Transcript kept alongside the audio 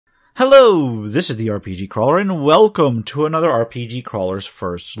Hello, this is the RPG Crawler, and welcome to another RPG Crawler's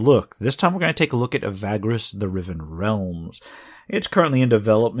First Look. This time we're going to take a look at Vagrus, the Riven Realms. It's currently in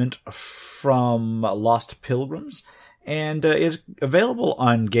development from Lost Pilgrims, and is available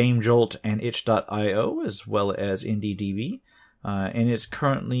on Gamejolt and itch.io, as well as IndieDB. And it's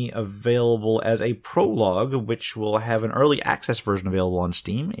currently available as a Prologue, which will have an early access version available on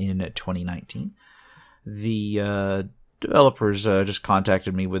Steam in 2019. The developers just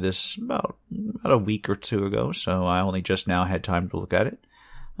contacted me with this about a week or two ago, so I only just now had time to look at it.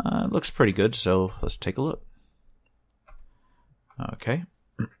 It looks pretty good, so let's take a look. Okay.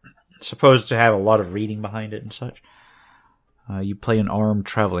 Supposed to have a lot of reading behind it and such. You play an armed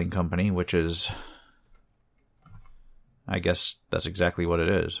traveling company, which is... I guess that's exactly what it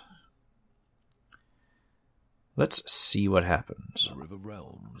is. Let's see what happens. The River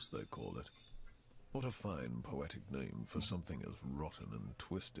Realms, they call it. What a fine poetic name for something as rotten and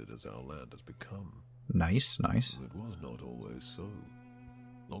twisted as our land has become. Nice, nice. It was not always so.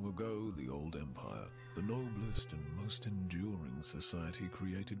 Long ago, the old empire, the noblest and most enduring society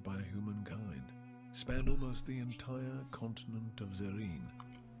created by humankind, spanned almost the entire continent of Zerine,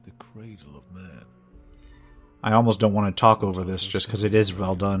 the cradle of man. I almost don't want to talk over this just because it is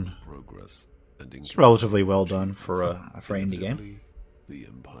well done. It's relatively well done for an indie game. The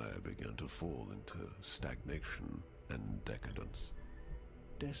empire began to fall into stagnation and decadence,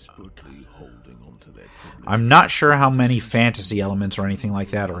 desperately holding on to their privilege. I'm not sure how many fantasy elements or anything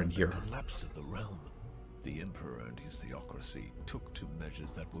like that are in here. The collapse of the realm, the emperor and his theocracy took to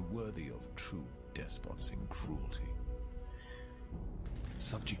measures that were worthy of true despots in cruelty,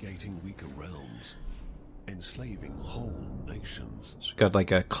 subjugating weaker realms, enslaving whole nations. It's got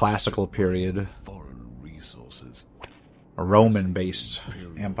like a classical period, Foreign resources, a Roman-based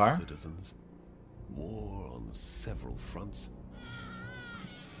empire. Citizens, war on several fronts,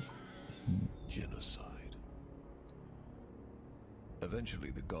 genocide. Eventually,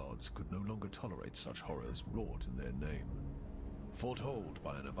 the gods could no longer tolerate such horrors wrought in their name. Foretold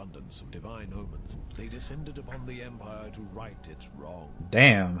by an abundance of divine omens, they descended upon the empire to right its wrong.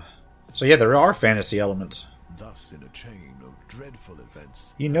 Damn. So yeah, there are fantasy elements. Thus, in a chain of dreadful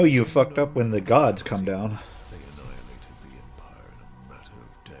events, You know you fucked up when the gods come down. they annihilated the empire in a matter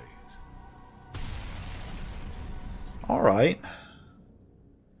of days. Alright.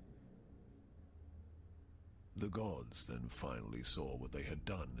 The gods then finally saw what they had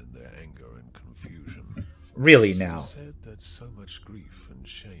done in their anger and confusion. Really now. They said that so much grief and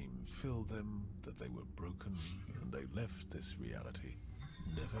shame filled them that they were broken, and they left this reality,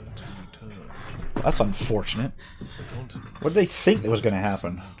 never to return. That's unfortunate. The continent What did they think was going to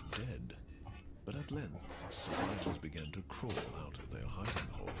happen? seemed dead, but at length survivors began to crawl out of their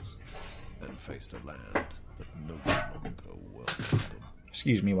hiding holes and faced a land that no longer welcomed them.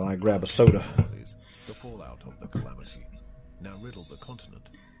 Excuse me while I grab a soda. The fallout of the calamity now riddled the continent,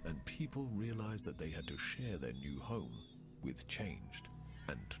 and people realized that they had to share their new home with changed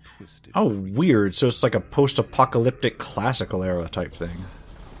and twisted. Oh, weird. So it's like a post-apocalyptic classical era type thing.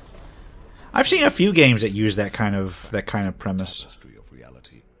 I've seen a few games that use that kind of premise. Tapestry of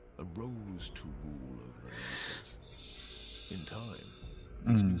reality arose to rule over the nations. In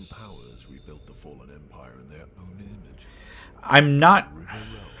time, these new powers rebuilt the fallen empire in their own image. I'm not... River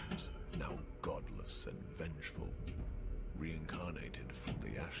realms, now godless and vengeful, reincarnated from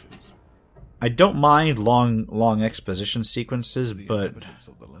the ashes. I don't mind long exposition sequences, The but inhabitants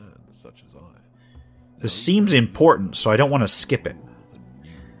of the land, such as I, this seems important, so I don't want to skip it. the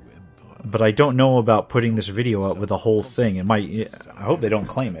new empire. But I don't know about putting this video up with the whole thing. It might. I hope they don't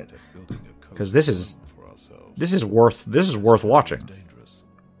claim it, because this is worth watching. Dangerous.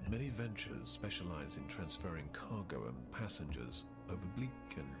 Many ventures specialize in transferring cargo and passengers over bleak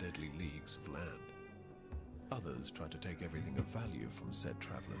and deadly leagues of land. Others try to take everything of value from said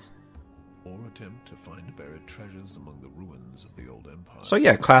travelers, or attempt to find buried treasures among the ruins of the old empire. So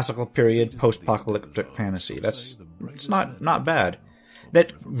yeah, classical period, post-apocalyptic fantasy. It's not bad.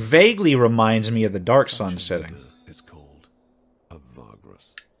 That vaguely reminds me of the Dark Sun setting. It's called a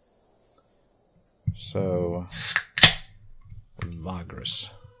Vagrus. So, Vagrus.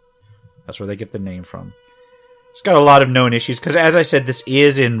 That's where they get the name from. It's got a lot of known issues, because as I said, this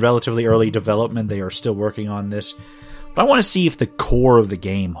is in relatively early development. They are still working on this. But I want to see if the core of the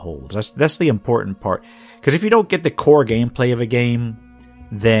game holds. That's the important part. Because if you don't get the core gameplay of a game,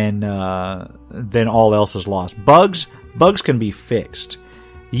 then all else is lost. Bugs can be fixed.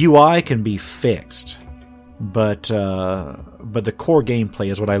 UI can be fixed. But the core gameplay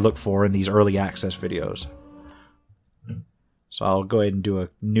is what I look for in these early access videos. So I'll go ahead and do a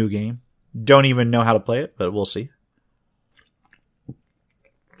new game. Don't even know how to play it, but we'll see.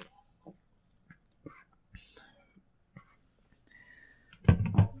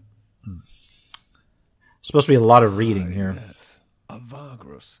 Supposed to be a lot of reading here. Yes, a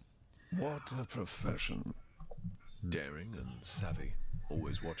Vagrus. What a profession. Daring and savvy,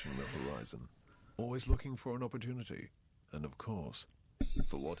 always watching the horizon, always looking for an opportunity, and of course,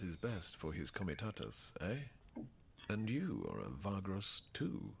 for what is best for his comitatus, eh? And you are a Vagrus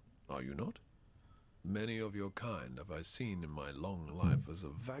too, are you not? Many of your kind have I seen in my long life as a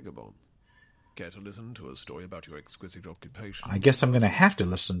vagabond. Care to listen to a story about your exquisite occupation? I guess I'm going to have to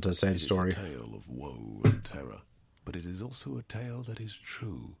listen to said story. It is a tale of woe and terror, but it is also a tale that is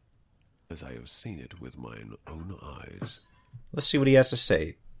true, as I have seen it with mine own eyes. Let's see what he has to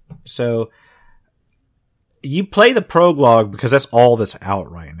say. So, you play the prologue because that's all that's out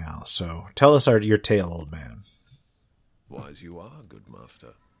right now. So, tell us your tale, old man. Wise you are, good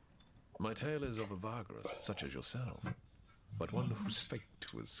master. My tale is of a Vagrus, such as yourself, but one whose fate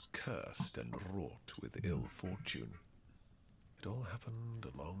was cursed and wrought with ill fortune. It all happened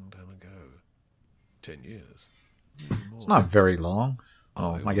a long time ago. 10 years. It's not very long.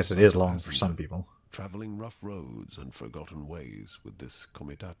 Oh, I guess it is long for some people. Traveling rough roads and forgotten ways with this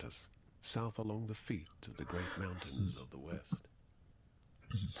comitatus, south along the feet of the great mountains of the west.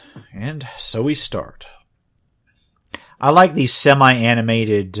 And so we start. I like these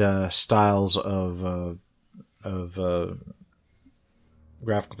semi-animated styles of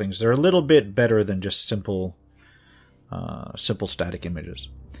graphical things. They're a little bit better than just simple static images.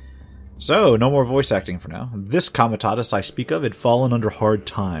 So, no more voice acting for now. This comitatus I speak of had fallen under hard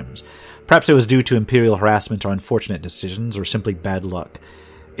times. Perhaps it was due to imperial harassment or unfortunate decisions, or simply bad luck.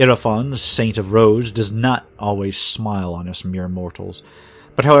 Irafon, Saint of Roads, does not always smile on us mere mortals.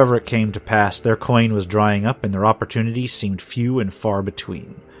 But however it came to pass, their coin was drying up and their opportunities seemed few and far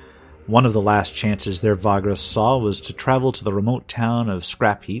between. One of the last chances their Vagrus saw was to travel to the remote town of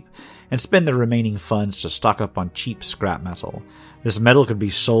Scrapheap and spend their remaining funds to stock up on cheap scrap metal. This metal could be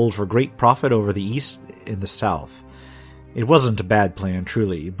sold for great profit over the east and the south. It wasn't a bad plan,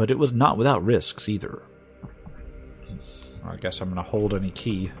 truly, but it was not without risks either. I guess I'm going to hold any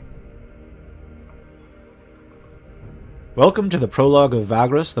key. Welcome to the Prologue of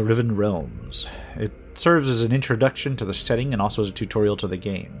Vagrus, the Riven Realms. It serves as an introduction to the setting and also as a tutorial to the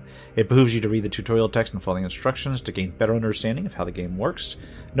game. It behooves you to read the tutorial text and follow the instructions to gain better understanding of how the game works.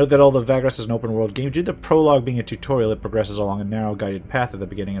 Note that although Vagrus is an open-world game, due to the prologue being a tutorial, it progresses along a narrow guided path at the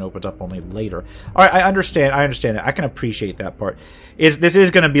beginning and opens up only later. Alright, I understand it. I can appreciate that part. This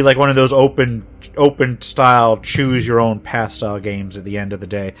is going to be like one of those open-style, choose-your-own-path style games at the end of the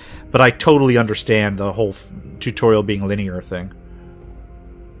day, but I totally understand the whole tutorial being linear thing.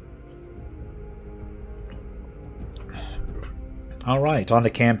 Alright, on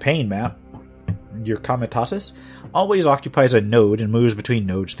the campaign map, your comitatus always occupies a node and moves between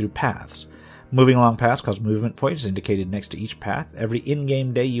nodes through paths. Moving along paths causes movement points indicated next to each path. Every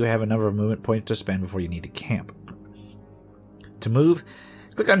in-game day you have a number of movement points to spend before you need to camp. To move,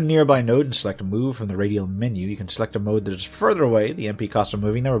 click on a nearby node and select Move from the radial menu. You can select a mode that is further away. The MP cost of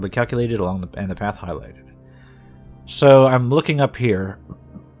moving there will be calculated along the path highlighted. So I'm looking up here.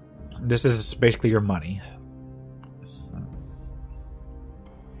 This is basically your money.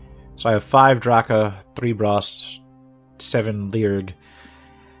 So I have 5 Draka, 3 Bros, 7 Lyrg,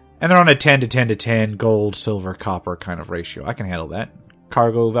 and they're on a 10 to 10 to 10 gold, silver, copper kind of ratio. I can handle that.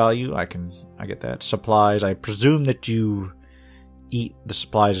 Cargo value, I get that. Supplies, I presume that you eat the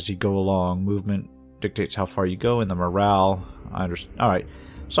supplies as you go along. Movement dictates how far you go, and the morale, I understand. Alright,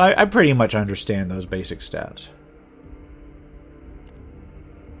 so I pretty much understand those basic stats.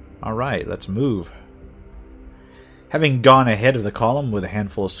 Alright, let's move. Having gone ahead of the column with a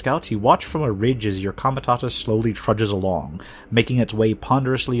handful of scouts, you watch from a ridge as your comitatus slowly trudges along, making its way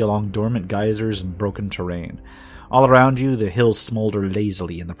ponderously along dormant geysers and broken terrain. All around you, the hills smolder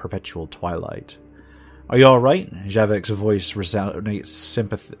lazily in the perpetual twilight. Are you alright? Javek's voice resonates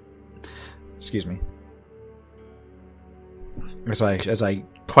sympathy. Excuse me. As I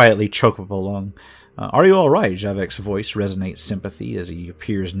quietly choke up along. Are you alright? Javek's voice resonates sympathy as he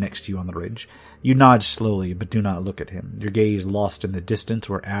appears next to you on the ridge. You nod slowly, but do not look at him, your gaze lost in the distance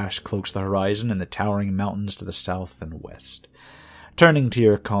where ash cloaks the horizon and the towering mountains to the south and west. Turning to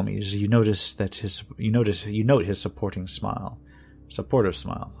your commies, you note his supporting smile. Supportive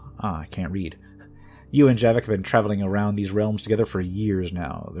smile. I can't read. You and Javik have been traveling around these realms together for years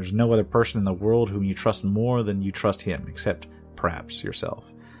now. There's no other person in the world whom you trust more than you trust him, except, perhaps,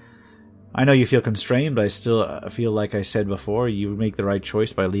 yourself. I know you feel constrained, but I still feel like I said before, you make the right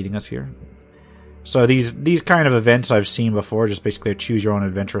choice by leading us here. So these kind of events I've seen before, just basically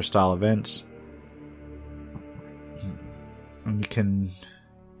choose-your-own-adventure style events. And you can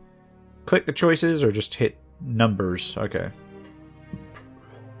click the choices or just hit numbers. Okay.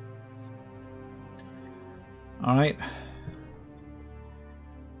 Alright.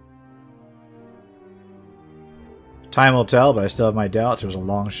 Time will tell, but I still have my doubts. It was a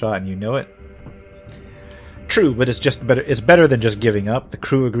long shot and you know it. True, but it's just better. It's better than just giving up. The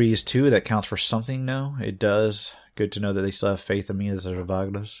crew agrees too. That counts for something, no? It does. Good to know that they still have faith in me as a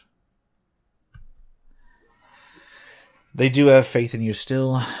Vagrus. They do have faith in you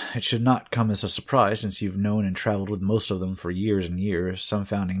still. It should not come as a surprise, since you've known and traveled with most of them for years and years. Some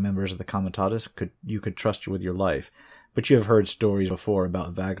founding members of the Comitatus you could trust with your life, but you have heard stories before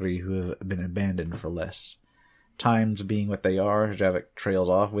about Vagri who have been abandoned for less. Times being what they are, Javik trails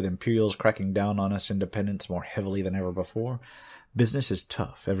off, with Imperials cracking down on us independents more heavily than ever before. Business is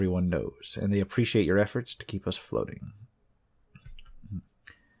tough, everyone knows, and they appreciate your efforts to keep us floating.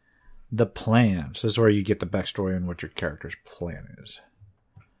 The plan. So this is where you get the backstory on what your character's plan is.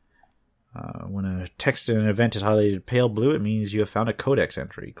 When a text in an event is highlighted pale blue, it means you have found a codex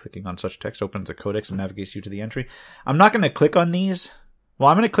entry. Clicking on such text opens the codex and navigates you to the entry. I'm not going to click on these. Well,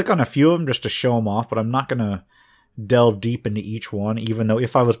 I'm going to click on a few of them just to show them off, but I'm not going to delve deep into each one, even though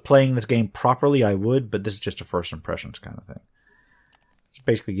if I was playing this game properly, I would, but this is just a first impressions kind of thing. It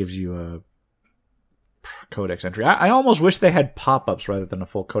basically gives you a codex entry. I almost wish they had pop-ups rather than a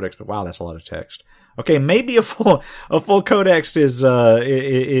full codex, but wow, that's a lot of text. Okay, maybe a full codex is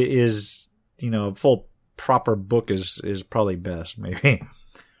a full proper book is probably best, maybe.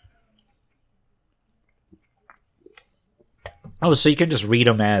 Oh, so you can just read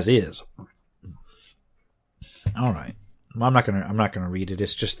them as is. All right. Well, I'm not gonna read it.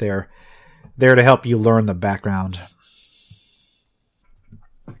 It's just there to help you learn the background.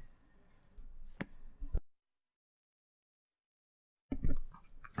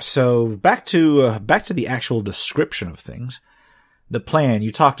 So back to the actual description of things. The plan,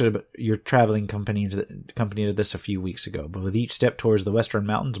 you talked to your traveling company into this a few weeks ago, but with each step towards the western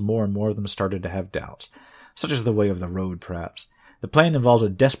mountains, more and more of them started to have doubts, such as the way of the road, perhaps. The plan involves a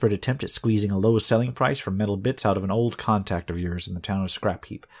desperate attempt at squeezing a low selling price for metal bits out of an old contact of yours in the town of Scrap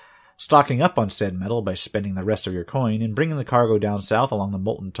Heap, stocking up on said metal by spending the rest of your coin, and bringing the cargo down south along the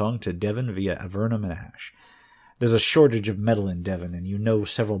Molten Tongue to Devon via Avernum and Ash. There's a shortage of metal in Devon, and you know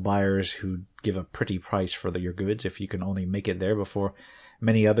several buyers who'd give a pretty price for your goods if you can only make it there before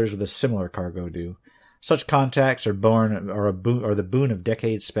many others with a similar cargo do. Such contacts are the boon of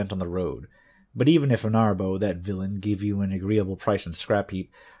decades spent on the road. But even if Anarbo, that villain, gave you an agreeable price in Scrap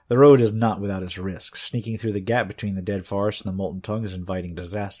Heap, the road is not without its risks. Sneaking through the gap between the Dead Forest and the Molten Tongue is inviting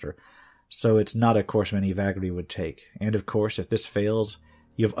disaster. So it's not a course many Vagri would take. And of course, if this fails,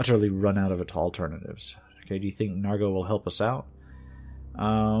 you have utterly run out of alternatives. Okay, do you think Nargo will help us out?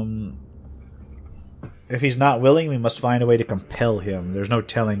 If he's not willing, we must find a way to compel him. There's no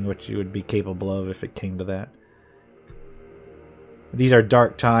telling what you would be capable of if it came to that. These are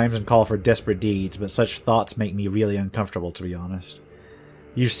dark times and call for desperate deeds, but such thoughts make me really uncomfortable, to be honest.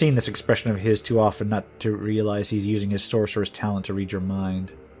 You've seen this expression of his too often not to realize he's using his sorcerer's talent to read your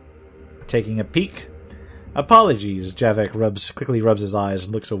mind. Taking a peek? Apologies, Javik quickly rubs his eyes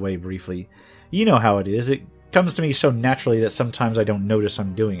and looks away briefly. You know how it is. It comes to me so naturally that sometimes I don't notice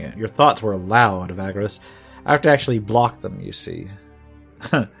I'm doing it. Your thoughts were loud, Vagrus. I have to actually block them, you see.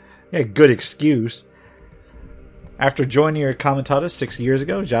 Yeah, good excuse. After joining your Comitatus 6 years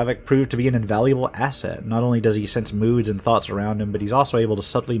ago, Javik proved to be an invaluable asset. Not only does he sense moods and thoughts around him, but he's also able to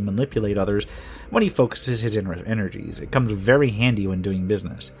subtly manipulate others when he focuses his energies. It comes very handy when doing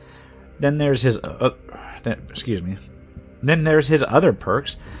business. Then there's his other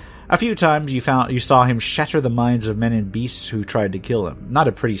perks. A few times you saw him shatter the minds of men and beasts who tried to kill him. Not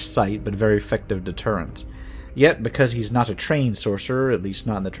a pretty sight, but very effective deterrence. Yet, because he's not a trained sorcerer, at least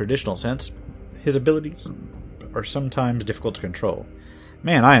not in the traditional sense, his abilities are sometimes difficult to control.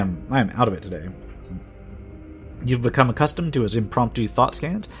 Man, I am out of it today. You've become accustomed to his impromptu thought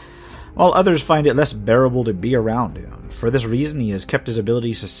scans, while others find it less bearable to be around him. For this reason, he has kept his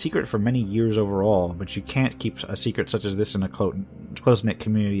abilities a secret for many years overall, but you can't keep a secret such as this in a close-knit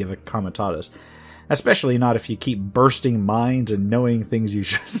community of a Comitatus, especially not if you keep bursting minds and knowing things you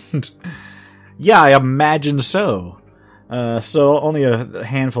shouldn't. Yeah, I imagine so. So only a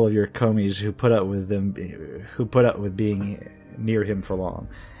handful of your commies who put up with being near him for long.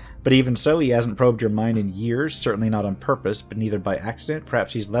 But even so, he hasn't probed your mind in years, certainly not on purpose, but neither by accident.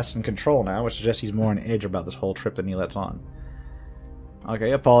 Perhaps he's less in control now, which suggests he's more on edge about this whole trip than he lets on.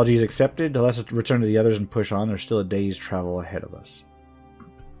 Okay, apologies accepted. Let's return to the others and push on. There's still a day's travel ahead of us.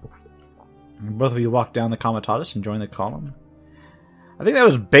 Both of you walk down the Comitatus and join the column. I think that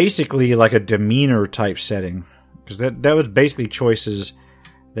was basically like a demeanor type setting. Because that was basically choices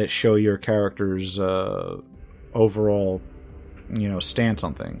that show your character's overall, stance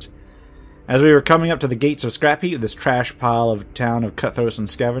on things. As we were coming up to the gates of Scrapheap, this trash pile of town of cutthroats and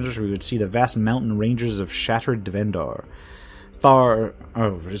scavengers, we would see the vast mountain ranges of shattered Devendar.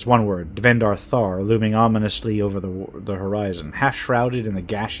 It's one word, Devendar Thar, looming ominously over the horizon, half-shrouded in the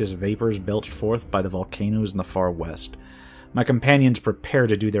gaseous vapors belched forth by the volcanoes in the far west. My companions prepared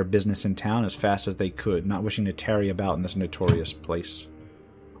to do their business in town as fast as they could, not wishing to tarry about in this notorious place.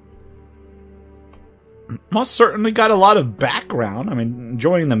 Most certainly got a lot of background. I mean,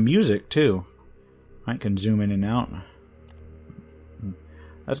 enjoying the music, too. I can zoom in and out.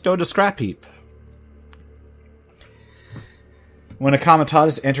 Let's go to Scrapheap. When a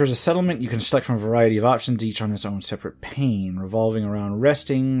Comitatus enters a settlement, you can select from a variety of options, each on its own separate pane, revolving around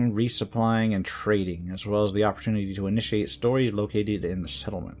resting, resupplying, and trading, as well as the opportunity to initiate stories located in the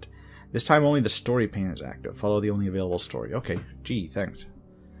settlement. This time only the story pane is active. Follow the only available story. Okay, gee, thanks.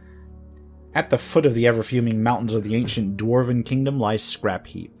 At the foot of the ever-fuming mountains of the ancient Dwarven Kingdom lies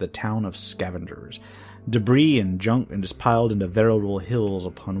Scrapheap, the town of scavengers. Debris and junk is piled into veritable hills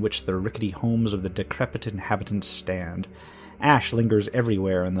upon which the rickety homes of the decrepit inhabitants stand. Ash lingers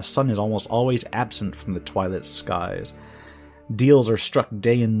everywhere, and the sun is almost always absent from the twilit skies. Deals are struck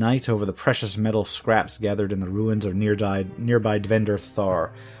day and night over the precious metal scraps gathered in the ruins of nearby Devendar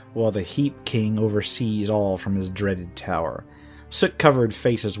Thar, while the Heap King oversees all from his dreaded tower. Soot-covered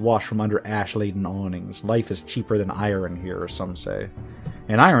faces wash from under ash-laden awnings. Life is cheaper than iron here, some say.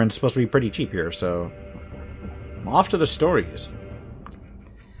 And iron's supposed to be pretty cheap here, so... off to the stories.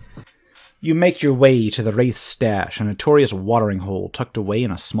 You make your way to the Wraith's Stash, a notorious watering hole tucked away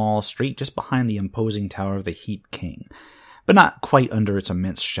in a small street just behind the imposing tower of the Heap King, but not quite under its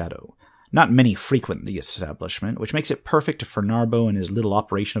immense shadow. Not many frequent the establishment, which makes it perfect for Narbo and his little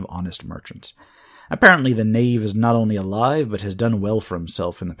operation of honest merchants. Apparently the knave is not only alive, but has done well for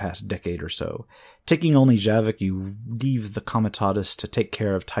himself in the past decade or so. Taking only Javik, you leave the Comitatus to take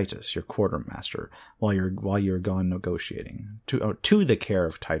care of Titus, your quartermaster, while you're gone negotiating. To the care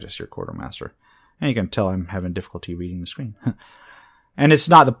of Titus, your quartermaster. And you can tell I'm having difficulty reading the screen. And it's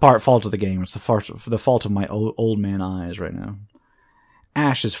not the fault of the game, it's the fault of my old man eyes right now.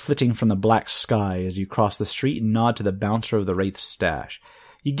 Ash is flitting from the black sky as you cross the street and nod to the bouncer of the Wraith's Stash.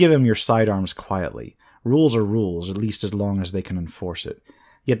 You give him your sidearms quietly. Rules are rules, at least as long as they can enforce it.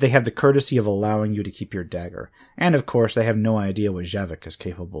 Yet they have the courtesy of allowing you to keep your dagger. And, of course, they have no idea what Javik is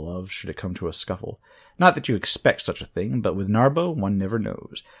capable of, should it come to a scuffle. Not that you expect such a thing, but with Narbo, one never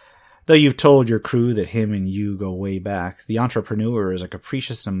knows. Though you've told your crew that him and you go way back, the entrepreneur is a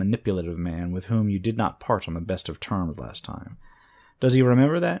capricious and manipulative man with whom you did not part on the best of terms last time. Does he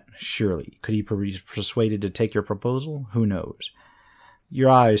remember that? Surely. Could he be persuaded to take your proposal? Who knows? Your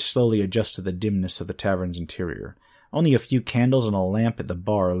eyes slowly adjust to the dimness of the tavern's interior. Only a few candles and a lamp at the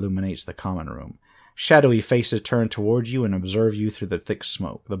bar illuminates the common room. Shadowy faces turn towards you and observe you through the thick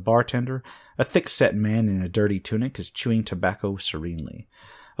smoke. The bartender, a thick-set man in a dirty tunic, is chewing tobacco serenely.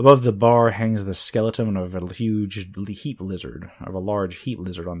 Above the bar hangs the skeleton of a large heap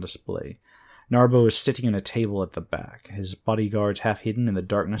lizard on display. Narbo is sitting at a table at the back, his bodyguards half hidden in the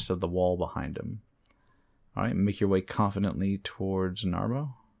darkness of the wall behind him. Alright, make your way confidently towards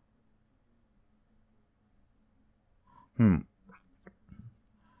Narbo. I'm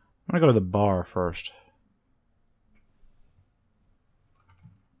gonna go to the bar first.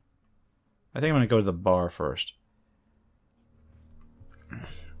 I think I'm gonna go to the bar first.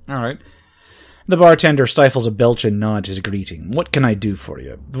 Alright. The bartender stifles a belch and nods his greeting. What can I do for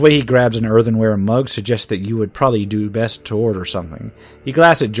you? The way he grabs an earthenware mug suggests that you would probably do best to order something. You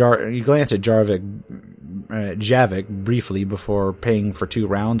glance at Javik briefly before paying for 2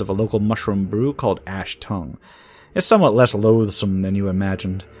 rounds of a local mushroom brew called Ash Tongue. It's somewhat less loathsome than you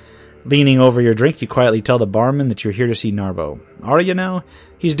imagined. Leaning over your drink, you quietly tell the barman that you're here to see Narbo. Are you now?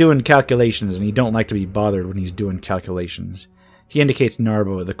 He's doing calculations, and he don't like to be bothered when he's doing calculations. He indicates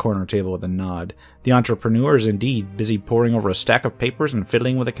Narbo at the corner table with a nod. The entrepreneur is indeed busy poring over a stack of papers and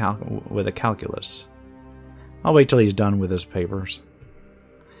fiddling with a calculus. I'll wait till he's done with his papers.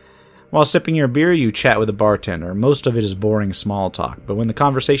 While sipping your beer, you chat with the bartender. Most of it is boring small talk, but when the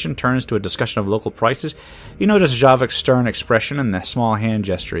conversation turns to a discussion of local prices, you notice Javik's stern expression and the small hand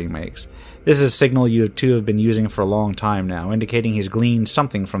gesture he makes. This is a signal you two have been using for a long time now, indicating he's gleaned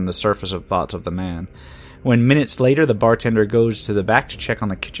something from the surface of thoughts of the man. When minutes later the bartender goes to the back to check on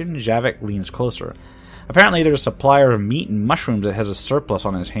the kitchen, Javik leans closer. Apparently there's a supplier of meat and mushrooms that has a surplus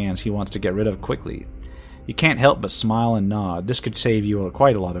on his hands he wants to get rid of quickly. You can't help but smile and nod. This could save you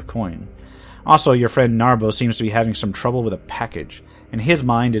quite a lot of coin. Also, your friend Narbo seems to be having some trouble with a package. In his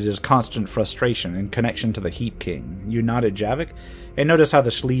mind, it is constant frustration in connection to the Heap King. You nod at Javik, and notice how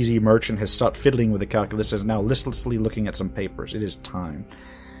the sleazy merchant has stopped fiddling with the calculus and is now listlessly looking at some papers. It is time.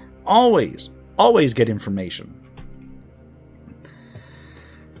 Always get information.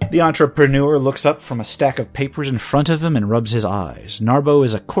 The entrepreneur looks up from a stack of papers in front of him and rubs his eyes. Narbo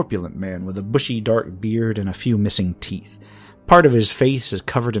is a corpulent man with a bushy dark beard and a few missing teeth. Part of his face is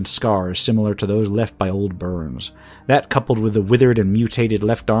covered in scars similar to those left by old burns. That, coupled with the withered and mutated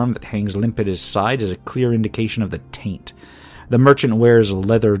left arm that hangs limp at his side, is a clear indication of the taint. The merchant wears a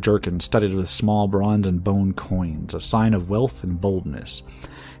leather jerkin studded with small bronze and bone coins, a sign of wealth and boldness.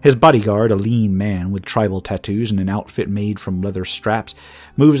 His bodyguard, a lean man with tribal tattoos and an outfit made from leather straps,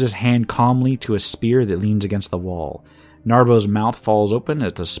 moves his hand calmly to a spear that leans against the wall. Narbo's mouth falls open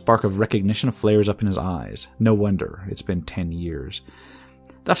as the spark of recognition flares up in his eyes. No wonder. It's been 10 years.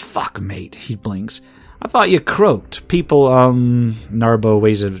 "The fuck, mate?" he blinks. "I thought you croaked. People, Narbo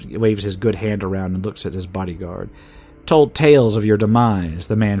waves his good hand around and looks at his bodyguard. "Told tales of your demise."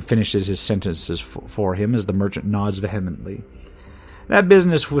 The man finishes his sentences for him as the merchant nods vehemently. "That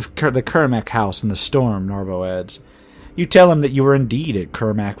business with the Kermac house and the storm," Narbo adds. "You tell him that you were indeed at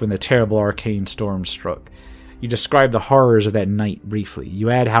Kermac when the terrible arcane storm struck. You describe the horrors of that night briefly.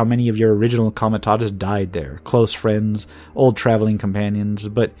 You add how many of your original comitatus died there, close friends, old traveling companions,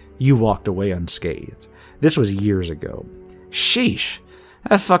 but you walked away unscathed. This was years ago." "Sheesh!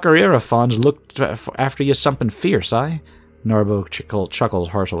 That fucker Irafons looked after you something fierce, eh?" Narbo chuckles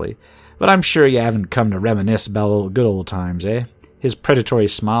heartily. "But I'm sure you haven't come to reminisce about good old times, eh?" His predatory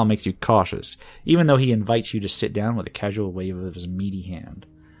smile makes you cautious, even though he invites you to sit down with a casual wave of his meaty hand.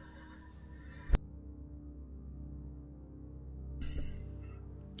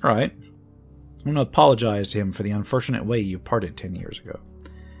 Alright. I'm going to apologize to him for the unfortunate way you parted 10 years ago.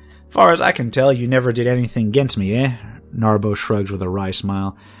 "Far as I can tell, you never did anything against me, eh?" Narbo shrugs with a wry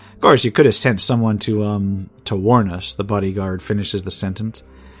smile. "Of course, you could have sent someone to warn us," the bodyguard finishes the sentence.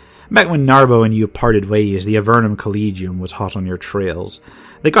 "Back when Narbo and you parted ways, the Avernum Collegium was hot on your trails.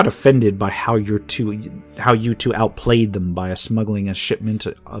 They got offended by how you two outplayed them by smuggling a shipment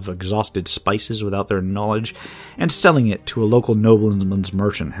of exhausted spices without their knowledge and selling it to a local nobleman's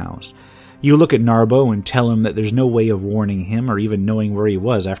merchant house. You look at Narbo and tell him that there's no way of warning him or even knowing where he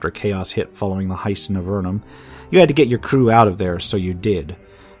was after chaos hit following the heist in Avernum. You had to get your crew out of there, so you did.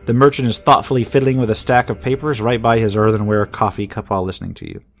 The merchant is thoughtfully fiddling with a stack of papers right by his earthenware coffee cup while listening to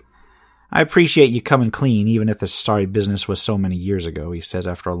you. "I appreciate you coming clean, even if this sorry business was so many years ago," he says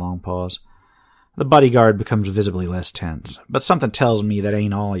after a long pause. The bodyguard becomes visibly less tense. "But something tells me that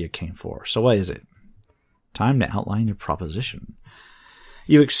ain't all you came for, so what is it?" "Time to outline your proposition."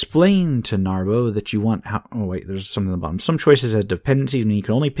 You explain to Narbo that you want... there's something at the bottom. "Some choices have dependencies, meaning you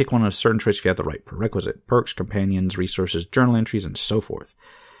can only pick one of a certain choice if you have the right prerequisite. Perks, companions, resources, journal entries, and so forth.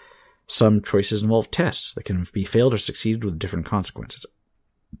 Some choices involve tests that can be failed or succeeded with different consequences."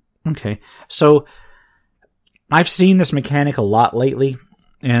 Okay, so I've seen this mechanic a lot lately,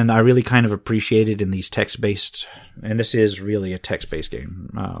 and I really kind of appreciate it in these text-based, and this is really a text-based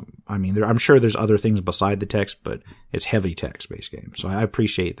game. I'm sure there's other things beside the text, but it's heavy text-based game, so I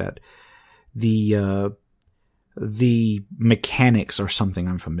appreciate that. The mechanics are something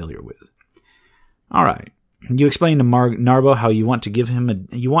I'm familiar with. Alright. You explain to Narbo how you want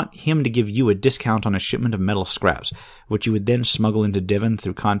him to give you a discount on a shipment of metal scraps, which you would then smuggle into Devon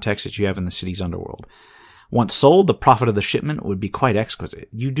through contacts that you have in the city's underworld. Once sold, the profit of the shipment would be quite exquisite.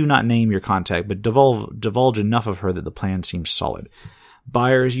 You do not name your contact, but divulge enough of her that the plan seems solid.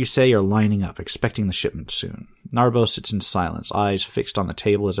 Buyers, you say, are lining up, expecting the shipment soon. Narbo sits in silence, eyes fixed on the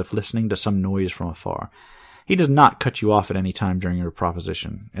table as if listening to some noise from afar. He does not cut you off at any time during your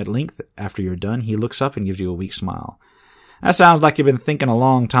proposition. At length, after you're done, he looks up and gives you a weak smile. "That sounds like you've been thinking a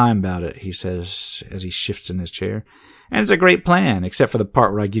long time about it," he says as he shifts in his chair. "And it's a great plan, except for the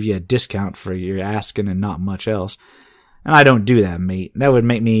part where I give you a discount for your asking and not much else. And I don't do that, mate. That would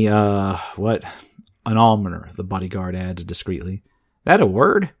make me, what? An almoner," the bodyguard adds discreetly. "That a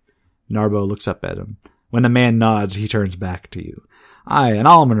word?" Narbo looks up at him. When the man nods, he turns back to you. "Aye, an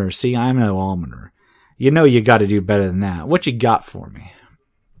almoner. See, I'm no almoner. You know you got to do better than that. What you got for me?"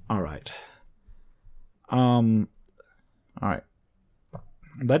 Alright. Alright.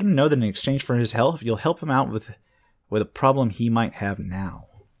 Let him know that in exchange for his help, you'll help him out with a problem he might have now.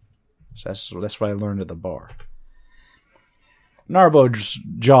 So that's what I learned at the bar. Narbo's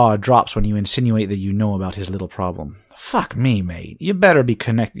jaw drops when you insinuate that you know about his little problem. "Fuck me, mate. You're better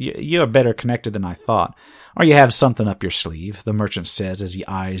connected than I thought. Or you have something up your sleeve," the merchant says as he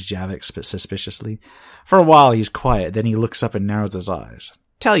eyes Javik suspiciously. For a while he's quiet, then he looks up and narrows his eyes.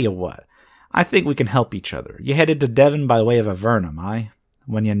 "Tell you what. I think we can help each other. You headed to Devon by way of Avernum, aye?"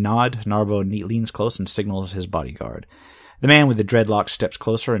 When you nod, Narbo leans close and signals his bodyguard. The man with the dreadlocks steps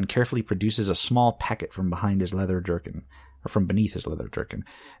closer and carefully produces a small packet from behind his leather jerkin. or from beneath his leather jerkin,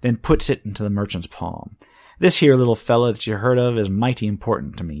 then puts it into the merchant's palm. This here little fella that you heard of is mighty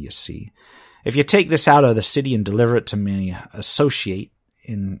important to me, you see. If you take this out of the city and deliver it to me associate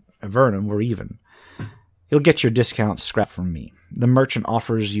in Avernum, we're even. You'll get your discount scrap from me. The merchant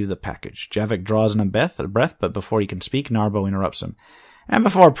offers you the package. Javik draws in a breath, but before he can speak, Narbo interrupts him. And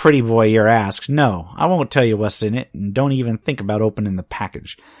before pretty boy here asks, no, I won't tell you what's in it, and don't even think about opening the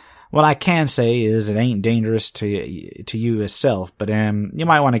package. What I can say is it ain't dangerous to you yourself, but you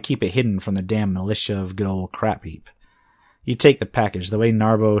might want to keep it hidden from the damn militia of good old Crap Heap. You take the package. The way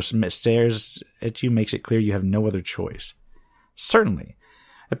Narbo stares at you makes it clear you have no other choice. Certainly.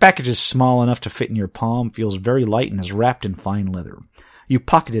 The package is small enough to fit in your palm, feels very light, and is wrapped in fine leather. You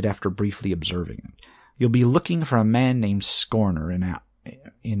pocket it after briefly observing it. You'll be looking for a man named Scorner in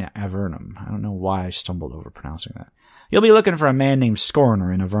Avernum. I don't know why I stumbled over pronouncing that. You'll be looking for a man named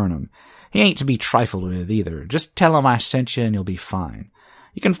Scorner in Avernum. He ain't to be trifled with either. Just tell him I sent you and you'll be fine.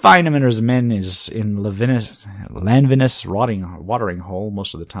 You can find him and his men is in Lanvinus watering hole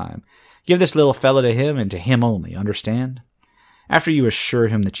most of the time. Give this little fella to him and to him only, understand? After you assure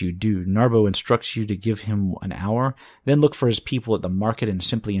him that you do, Narbo instructs you to give him an hour, then look for his people at the market and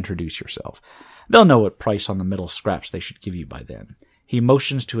simply introduce yourself. They'll know what price on the metal scraps they should give you by then. He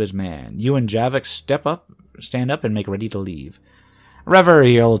motions to his man. You and Javik stand up and make ready to leave.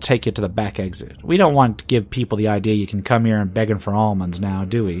 Reverie will take you to the back exit. We don't want to give people the idea you can come here and begging for almonds now,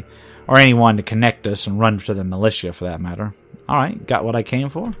 do we? Or anyone to connect us and run to the militia, for that matter. Alright, got what I came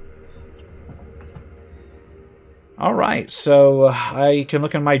for? Alright, so I can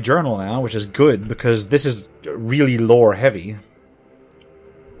look in my journal now, which is good, because this is really lore heavy.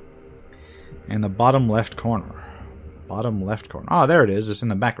 And the bottom left corner. Bottom left corner. Oh, there it is. It's in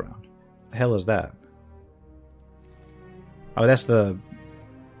the background. The hell is that? Oh, that's the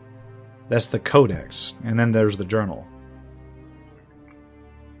codex. And then there's the journal.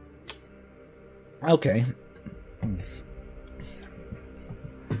 Okay.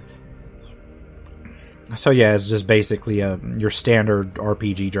 So yeah, it's just basically your standard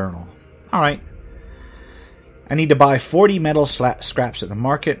RPG journal. Alright. I need to buy 40 metal scraps at the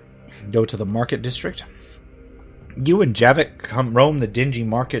market. Go to the market district. You and Javik roam the dingy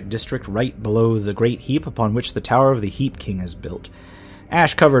market district right below the great heap upon which the Tower of the Heap King is built.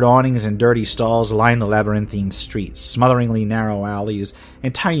 Ash-covered awnings and dirty stalls line the labyrinthine streets, smotheringly narrow alleys,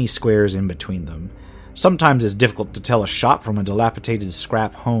 and tiny squares in between them. Sometimes it's difficult to tell a shop from a dilapidated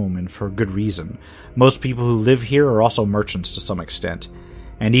scrap home, and for good reason. Most people who live here are also merchants to some extent.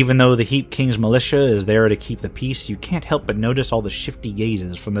 And even though the Heap King's militia is there to keep the peace, you can't help but notice all the shifty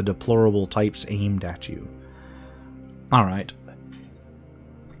gazes from the deplorable types aimed at you. Alright.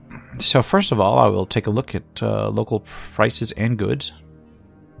 So first of all, I will take a look at local prices and goods.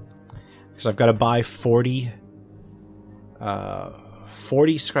 Because I've got to buy 40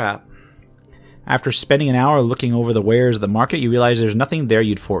 scrap. After spending an hour looking over the wares of the market, you realize there's nothing there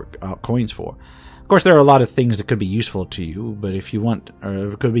you'd fork out coins for. Of course, there are a lot of things that could be useful to you, but you want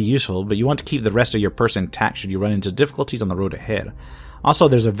to keep the rest of your purse intact should you run into difficulties on the road ahead. Also,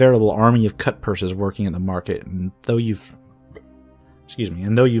 there's a veritable army of cut purses working at the market, and though you've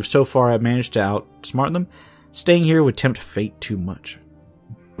so far managed to outsmart them, staying here would tempt fate too much.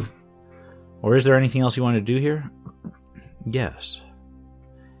 Or is there anything else you want to do here? Yes.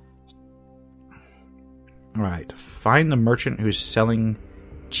 Alright, find the merchant who's selling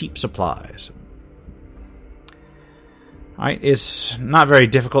cheap supplies. Alright, it's not very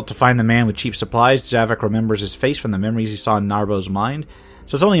difficult to find the man with cheap supplies. Javik remembers his face from the memories he saw in Narbo's mind,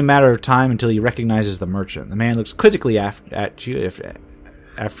 so it's only a matter of time until he recognizes the merchant. The man looks quizzically at you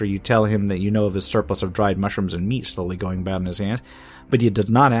after you tell him that you know of his surplus of dried mushrooms and meat slowly going about in his hand, but he does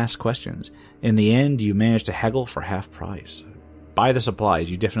not ask questions. In the end, you manage to haggle for half price. Buy the supplies,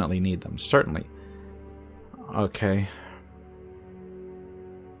 you definitely need them, certainly. Okay.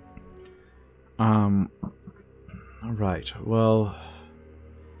 Alright, well,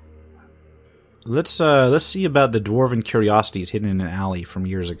 let's see about the dwarven curiosities hidden in an alley from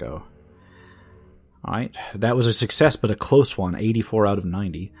years ago. Alright, that was a success, but a close one, 84 out of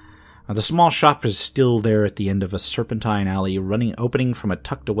 90. The small shop is still there at the end of a serpentine alley opening from a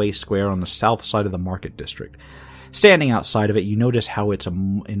tucked-away square on the south side of the market district. Standing outside of it, you notice how it's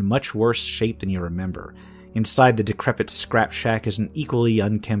in much worse shape than you remember. Inside the decrepit scrap shack is an equally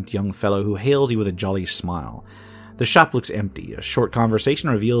unkempt young fellow who hails you with a jolly smile. The shop looks empty. A short conversation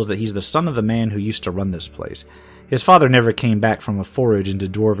reveals that he's the son of the man who used to run this place. His father never came back from a forage into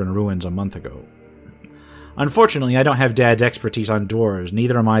dwarven ruins a month ago. Unfortunately, I don't have Dad's expertise on dwarves,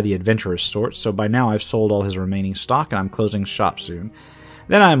 neither am I the adventurous sort, so by now I've sold all his remaining stock and I'm closing shop soon.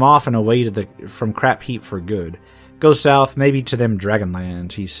 Then I'm off and away from Crap Heap for good. Go south, maybe to them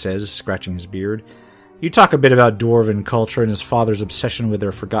Dragonlands, he says, scratching his beard. You talk a bit about dwarven culture and his father's obsession with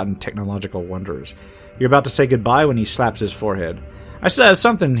their forgotten technological wonders. You're about to say goodbye when he slaps his forehead. I still have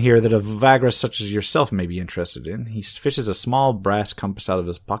something here that a Vagrus such as yourself may be interested in. He fishes a small brass compass out of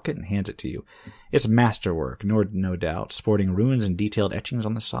his pocket and hands it to you. It's masterwork, no doubt, sporting runes and detailed etchings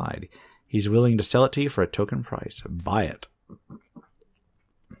on the side. He's willing to sell it to you for a token price. Buy it.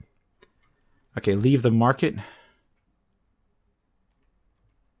 Okay, leave the market.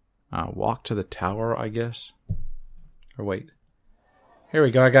 Walk to the tower, I guess. Or wait. Here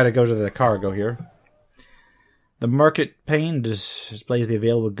we go. I gotta go to the cargo here. The market pane displays the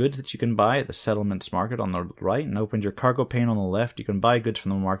available goods that you can buy at the settlements market on the right, and opens your cargo pane on the left. You can buy goods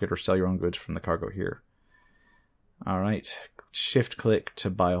from the market or sell your own goods from the cargo here. Alright. Shift click to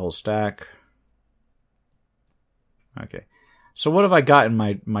buy a whole stack. Okay. So what have I got in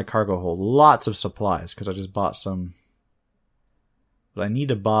my cargo hold? Lots of supplies, because I just bought some. But I need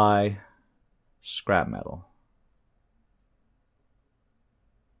to buy scrap metal.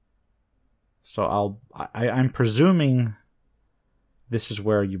 So I'm presuming this is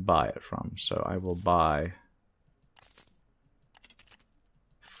where you buy it from. So I will buy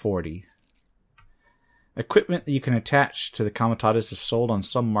 40. Equipment that you can attach to the Comitatus is sold on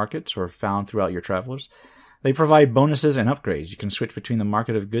some markets or found throughout your travelers. They provide bonuses and upgrades. You can switch between the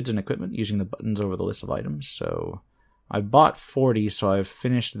market of goods and equipment using the buttons over the list of items. So I bought 40, so I've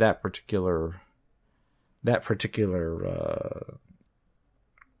finished that particular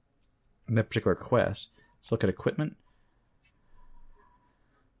quest. Let's look at equipment.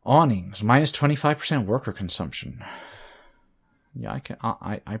 Awnings, minus 25% worker consumption. Yeah,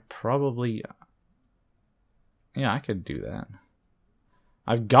 I probably... Yeah, I could do that.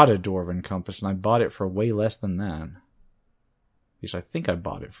 I've got a Dwarven compass, and I bought it for way less than that. At least I think I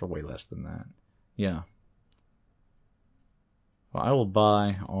bought it for way less than that. Yeah. Well, I will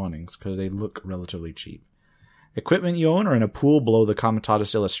buy awnings, because they look relatively cheap. Equipment you own are in a pool below the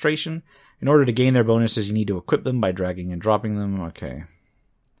Comitatus illustration. In order to gain their bonuses, you need to equip them by dragging and dropping them. Okay.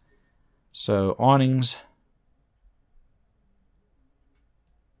 So, awnings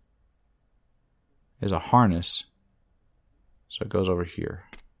is a harness. So it goes over here.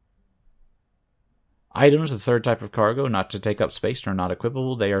 Items, the third type of cargo, not to take up space and are not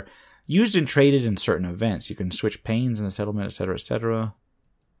equipable. They are used and traded in certain events. You can switch panes in the settlement, etc., etc.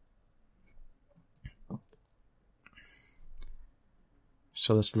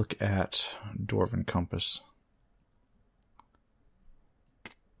 So let's look at Dwarven Compass.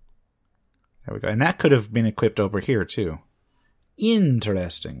 There we go. And that could have been equipped over here, too.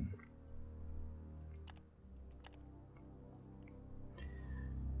 Interesting.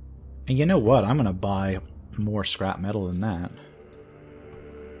 And you know what? I'm going to buy more scrap metal than that.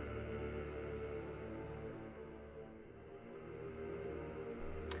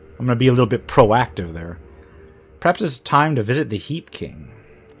 I'm going to be a little bit proactive there. Perhaps it's time to visit the Heap King.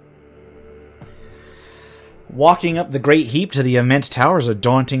 Walking up the Great Heap to the immense tower is a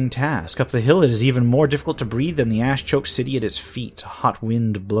daunting task. Up the hill it is even more difficult to breathe than the ash-choked city at its feet. A hot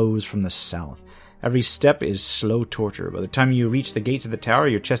wind blows from the south. Every step is slow torture. By the time you reach the gates of the tower,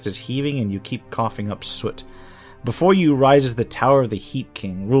 your chest is heaving and you keep coughing up soot. Before you rises the Tower of the Heap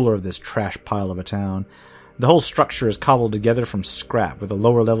King, ruler of this trash pile of a town. The whole structure is cobbled together from scrap, with the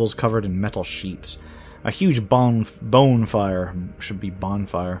lower levels covered in metal sheets. A huge bonfire,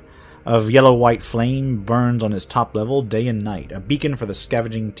 of yellow-white flame burns on its top level day and night, a beacon for the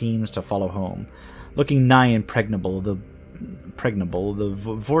scavenging teams to follow home. Looking nigh impregnable, the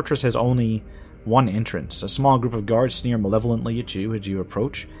fortress has only one entrance. A small group of guards sneer malevolently at you as you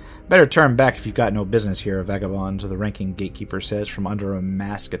approach. Better turn back if you've got no business here, vagabond, the ranking gatekeeper says from under a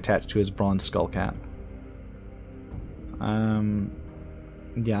mask attached to his bronze skullcap.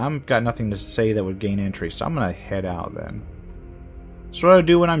 Yeah, I've got nothing to say that would gain entry, so I'm gonna head out then. So what do I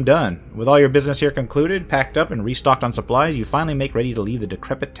do when I'm done? With all your business here concluded, packed up, and restocked on supplies, you finally make ready to leave the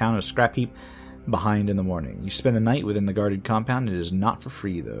decrepit town of Scrap Heap behind in the morning. You spend the night within the guarded compound. It is not for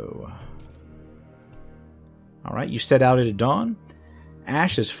free, though. Alright, you set out at dawn.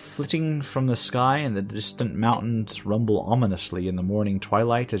 Ash is flitting from the sky, and the distant mountains rumble ominously in the morning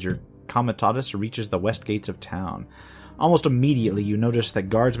twilight as your Comitatus reaches the west gates of town. Almost immediately, you notice that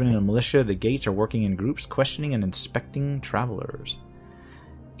guardsmen and a militia at the gates are working in groups, questioning and inspecting travelers.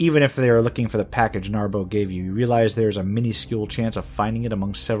 Even if they are looking for the package Narbo gave you, you realize there is a minuscule chance of finding it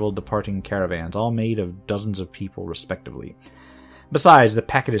among several departing caravans, all made of dozens of people, respectively. Besides, the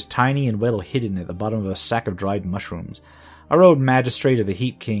packet is tiny and well hidden at the bottom of a sack of dried mushrooms. A road magistrate of the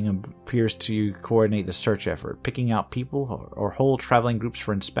Heap King appears to coordinate the search effort, picking out people or whole traveling groups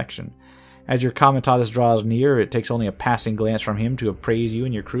for inspection. As your comitatus draws near, it takes only a passing glance from him to appraise you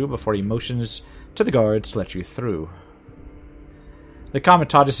and your crew before he motions to the guards to let you through. The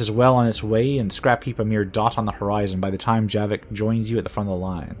comitatus is well on its way, and scrap heap a mere dot on the horizon by the time Javik joins you at the front of the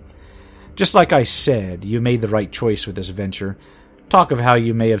line. Just like I said, you made the right choice with this venture. Talk of how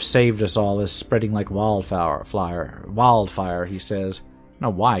you may have saved us all is spreading like wildfire, he says. I don't know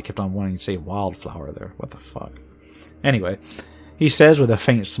why I kept on wanting to say wildflower there. What the fuck? Anyway, he says with a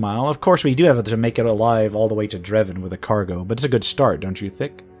faint smile, of course we do have to make it alive all the way to Dreven with a cargo, but it's a good start, don't you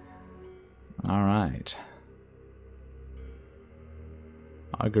think? Alright.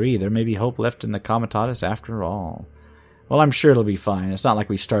 I agree, there may be hope left in the comitatus after all. Well, I'm sure it'll be fine. It's not like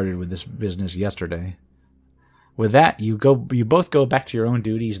we started with this business yesterday. With that, you both go back to your own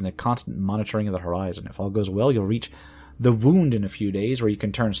duties and the constant monitoring of the horizon. If all goes well, you'll reach the Wound in a few days, where you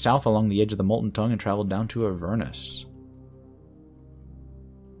can turn south along the edge of the Molten Tongue and travel down to Avernus.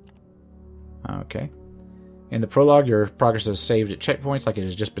 Okay. In the prologue, your progress is saved at checkpoints like it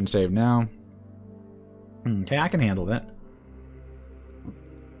has just been saved now. Okay, I can handle that.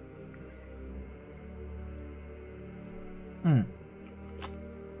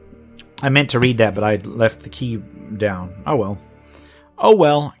 I meant to read that, but I left the key down. Oh well. Oh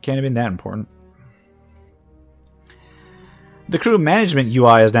well, can't have been that important. The crew management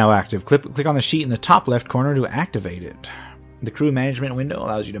UI is now active. Click on the sheet in the top left corner to activate it. The crew management window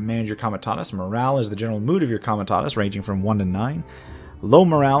allows you to manage your comitatus. Morale is the general mood of your comitatus, ranging from 1 to 9. Low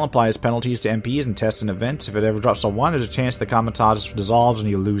morale applies penalties to MPs and tests and events. If it ever drops to 1, there's a chance the comitatus dissolves and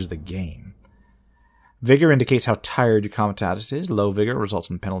you lose the game. Vigor indicates how tired your comitatus is. Low vigor results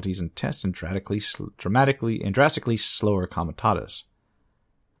in penalties and tests and drastically slower comitatus.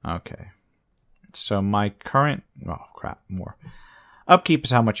 Okay. So my current... Oh, crap. More. Upkeep is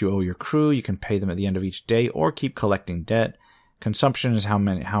how much you owe your crew. You can pay them at the end of each day or keep collecting debt. Consumption is how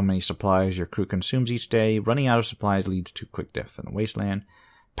many supplies your crew consumes each day. Running out of supplies leads to quick death in the wasteland.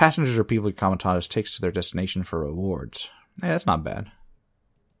 Passengers are people your comitatus takes to their destination for rewards. Hey, that's not bad.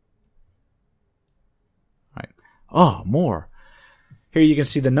 Oh, more. Here you can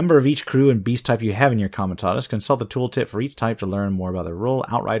see the number of each crew and beast type you have in your comitatus. Consult the tooltip for each type to learn more about their role.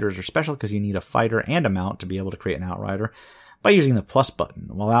 Outriders are special because you need a fighter and a mount to be able to create an outrider by using the plus button.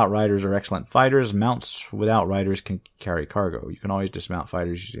 While outriders are excellent fighters, mounts without riders can carry cargo. You can always dismount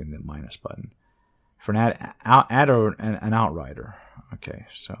fighters using the minus button. For an add an outrider. Okay,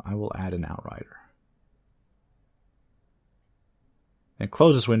 so I will add an outrider. Then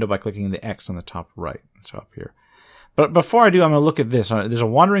close this window by clicking the X on the top right. So up here. But before I do, I'm going to look at this. There's a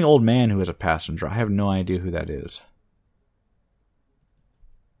wandering old man who is a passenger. I have no idea who that is.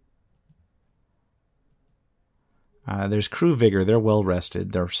 There's crew vigor. They're well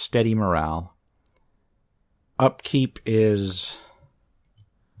rested. They're steady morale. Upkeep is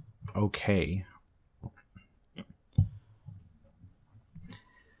okay.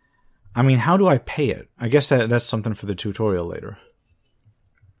 I mean, how do I pay it? I guess that's something for the tutorial later.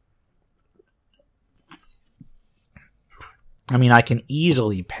 I mean, I can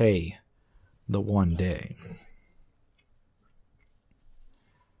easily pay the 1 day.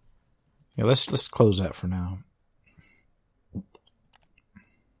 Yeah, let's close that for now.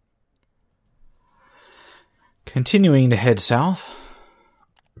 Continuing to head south.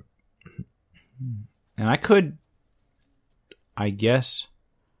 And I could, I guess,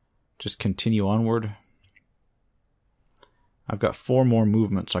 just continue onward. I've got 4 more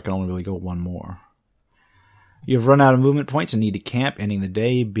movements, so I can only really go 1 more. You've run out of movement points and need to camp, ending the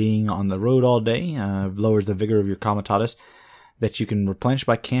day. Being on the road all day lowers the vigor of your comitatus that you can replenish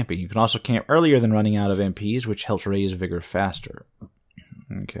by camping. You can also camp earlier than running out of MPs, which helps raise vigor faster.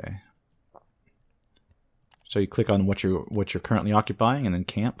 Okay. So you click on what you're currently occupying and then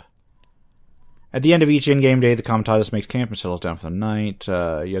camp. At the end of each in-game day, the comitatus makes camp and settles down for the night.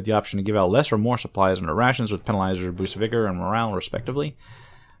 You have the option to give out less or more supplies under rations, with penalizers boost vigor and morale, respectively.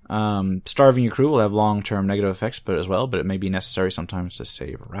 Starving your crew will have long-term negative effects but it may be necessary sometimes to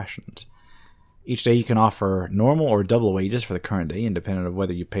save rations. Each day you can offer normal or double wages for the current day, independent of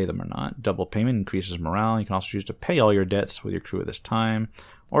whether you pay them or not. Double payment increases morale. You can also choose to pay all your debts with your crew at this time,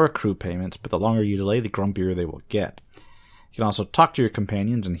 or accrue payments, but the longer you delay, the grumpier they will get. You can also talk to your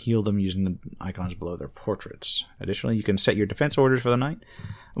companions and heal them using the icons below their portraits. Additionally, you can set your defense orders for the night.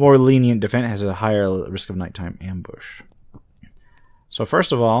 A more lenient defense has a higher risk of nighttime ambush. So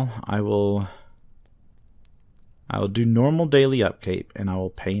first of all, I will do normal daily upkeep, and I will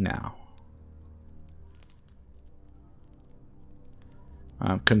pay now.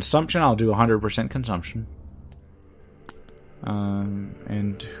 Consumption, I'll do 100% consumption.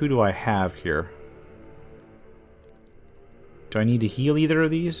 And who do I have here? Do I need to heal either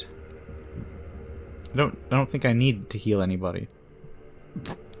of these? I don't think I need to heal anybody.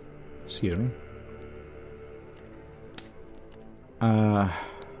 Excuse me.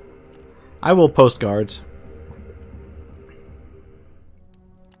 I will post guards.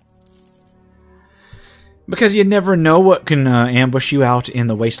 Because you never know what can ambush you out in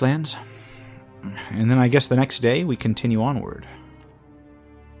the wastelands. And then I guess the next day we continue onward.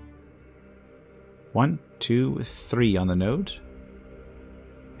 1, 2, 3 on the node.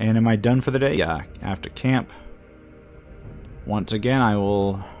 And am I done for the day? Yeah, after camp. Once again, I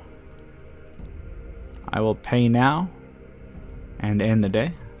will pay now and end the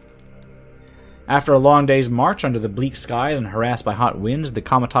day. After a long day's march under the bleak skies and harassed by hot winds, the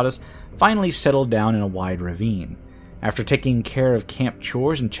comitatus finally settled down in a wide ravine. After taking care of camp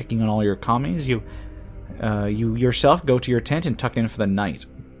chores and checking on all your commies, you yourself go to your tent and tuck in for the night.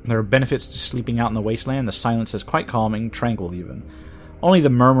 There are benefits to sleeping out in the wasteland. The silence is quite calming, tranquil even. Only the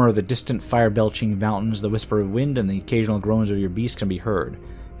murmur of the distant fire-belching mountains, the whisper of wind, and the occasional groans of your beast can be heard.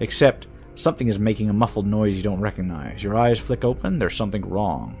 Except, something is making a muffled noise you don't recognize. Your eyes flick open, there's something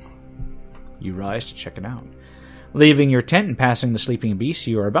wrong. You rise to check it out. Leaving your tent and passing the sleeping beast,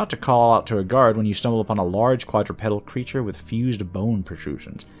 you are about to call out to a guard when you stumble upon a large quadrupedal creature with fused bone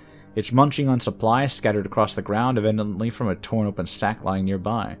protrusions. It's munching on supplies scattered across the ground, evidently from a torn-open sack lying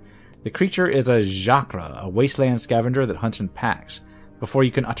nearby. The creature is a Jacra, a wasteland scavenger that hunts in packs. Before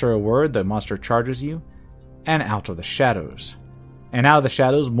you can utter a word, the monster charges you, and out of the shadows.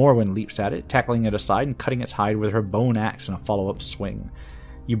 Morwen leaps at it, tackling it aside and cutting its hide with her bone axe in a follow-up swing.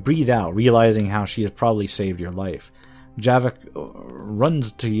 You breathe out, realizing how she has probably saved your life. Javik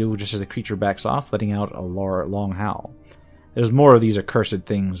runs to you just as the creature backs off, letting out a long howl. There's more of these accursed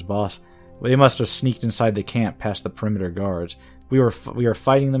things, boss. They must have sneaked inside the camp past the perimeter guards. We are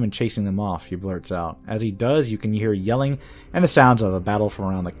fighting them and chasing them off, he blurts out. As he does, you can hear yelling and the sounds of a battle from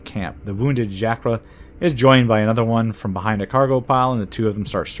around the camp. The wounded Jacra is joined by another one from behind a cargo pile, and the two of them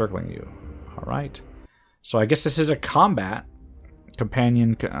start circling you. Alright. So I guess this is a combat.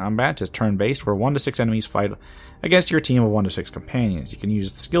 Companion combat is turn-based, where 1 to 6 enemies fight against your team of 1 to 6 companions. You can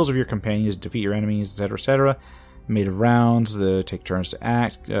use the skills of your companions to defeat your enemies, etc., etc. Made of rounds, take turns to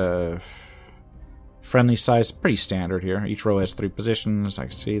act. Friendly size, pretty standard here. Each row has 3 positions. I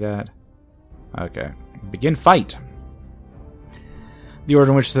can see that. Okay. Begin fight. The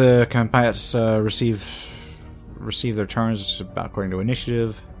order in which the combats receive their turns is about according to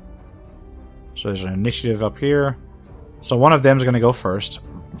initiative. So there's an initiative up here. So one of them is going to go first.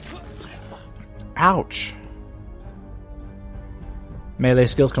 Ouch. Melee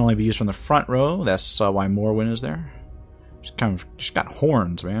skills can only be used from the front row. That's why Morwen is there. Just got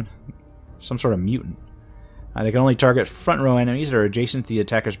horns, man. Some sort of mutant. They can only target front row enemies that are adjacent to the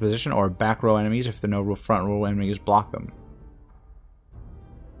attacker's position, or back row enemies if the no front row enemies block them.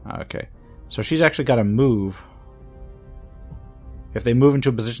 Okay. So she's actually got to move. If they move into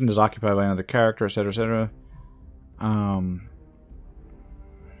a position that's occupied by another character, etc., etc.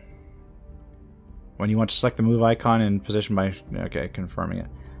 When you want to select the move icon and position by... Okay, confirming it.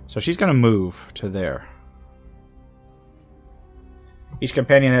 So she's going to move to there. Each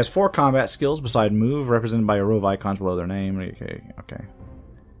companion has 4 combat skills beside move, represented by a row of icons below their name. Okay.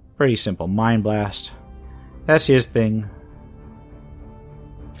 Pretty simple. Mind Blast. That's his thing.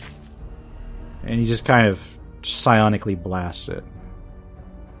 And he just kind of psionically blasts it.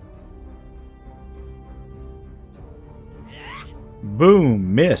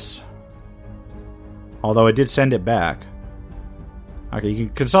 Boom! Miss. Although it did send it back. Okay, you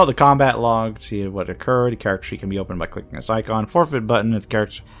can consult the combat log to see what occurred. The character sheet can be opened by clicking this icon. Forfeit button if the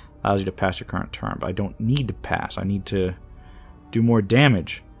character allows you to pass your current turn. But I don't need to pass. I need to do more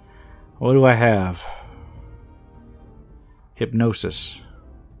damage. What do I have? Hypnosis.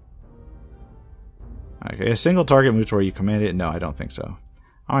 Okay, a single target moves where you command it. No, I don't think so.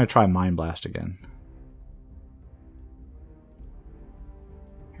 I'm going to try Mind Blast again.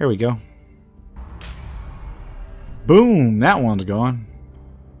 Here we go. Boom! That one's gone.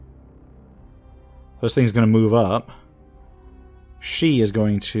 This thing's going to move up. She is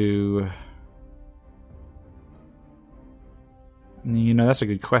going to... You know, that's a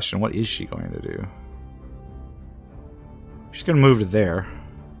good question. What is she going to do? She's going to move to there.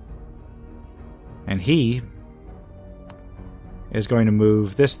 And he is going to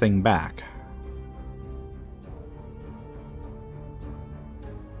move this thing back.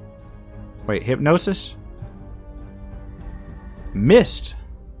 Wait, hypnosis? Missed.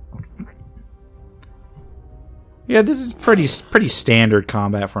 Yeah, this is pretty standard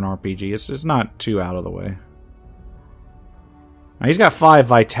combat for an RPG. It's not too out of the way. Now, he's got 5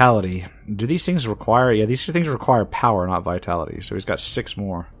 vitality. Do these things require... Yeah, these things require power, not vitality. So he's got 6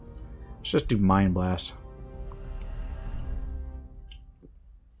 more. Let's just do Mind Blast.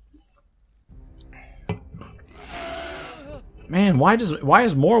 Man, why is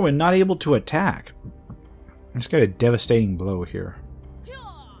Morrowind not able to attack? I just got a devastating blow here.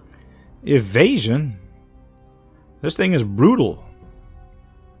 Evasion? This thing is brutal.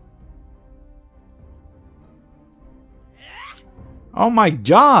 Oh my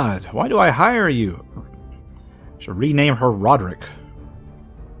god! Why do I hire you? Should rename her Roderick.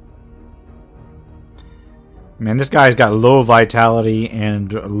 Man, this guy's got low vitality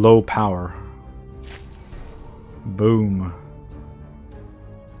and low power. Boom.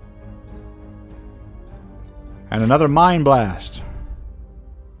 And another Mind Blast.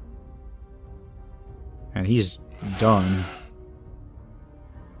 And he's done.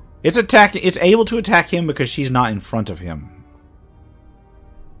 It's able to attack him because she's not in front of him.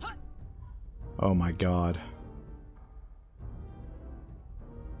 Oh my god.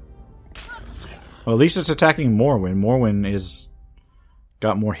 Well, at least it's attacking Morrowind. Morrowind is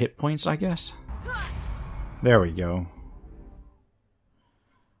got more hit points, I guess. There we go.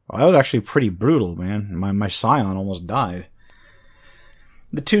 Well, that was actually pretty brutal, man. My Scion almost died.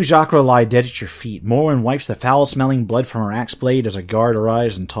 The two Jacra lie dead at your feet. Morrowind wipes the foul-smelling blood from her axe blade as a guard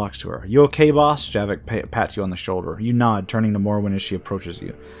arrives and talks to her. You okay, boss? Javik pats you on the shoulder. You nod, turning to Morrowind as she approaches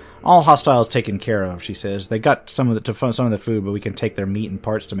you. All hostiles taken care of, she says. They got some of the food, but we can take their meat and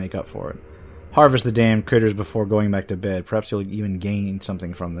parts to make up for it. Harvest the damned critters before going back to bed. Perhaps you'll even gain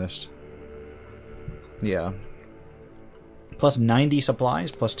something from this. Yeah. Plus 90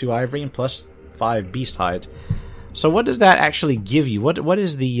 supplies, plus 2 ivory, and plus 5 beast hides. So what does that actually give you? What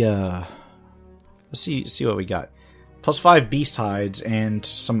is the let's see what we got. Plus 5 beast hides and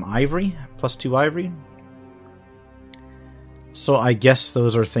some ivory, plus 2 ivory. So I guess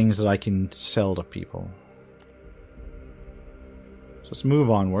those are things that I can sell to people. So let's move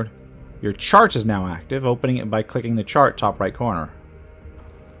onward. Your chart is now active. Opening it by clicking the chart top right corner.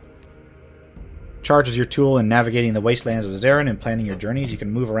 Chart is your tool in navigating the wastelands of Zarin and planning your journeys. You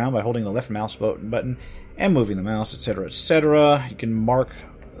can move around by holding the left mouse button and moving the mouse, etc., etc. You can mark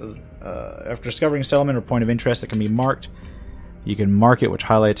after discovering a settlement or point of interest that can be marked. You can mark it, which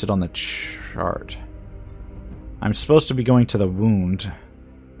highlights it on the chart. I'm supposed to be going to the Wound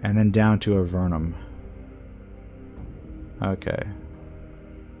and then down to Avernum. Okay.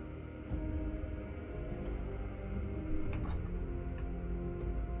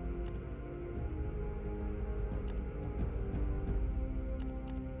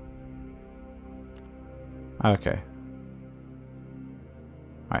 Okay.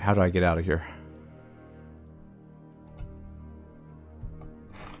 Alright, how do I get out of here?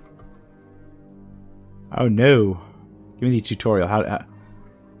 Oh no. Give me the tutorial.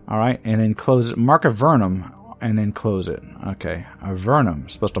 Alright, and then close it. Mark Avernum, and then close it. Okay,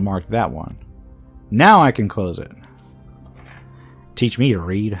 Avernum. Supposed to mark that one. Now I can close it. Teach me to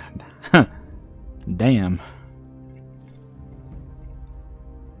read. Damn.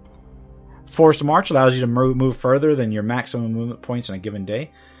 Forced March allows you to move further than your maximum movement points in a given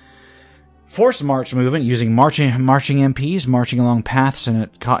day. Forced March movement using marching MPs, marching along paths, and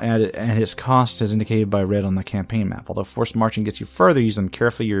its cost is indicated by red on the campaign map. Although Forced Marching gets you further, use them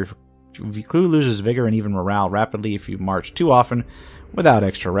carefully. Your crew loses vigor and even morale rapidly if you march too often without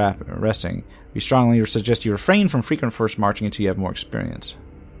extra resting. We strongly suggest you refrain from frequent Forced Marching until you have more experience.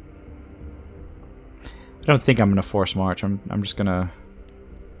 I don't think I'm going to Force March. I'm just going to...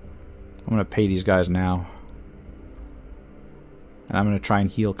 I'm going to pay these guys now. And I'm going to try and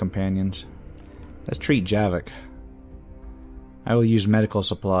heal companions. Let's treat Javik. I will use medical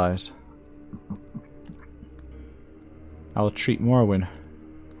supplies. I will treat Morrowind.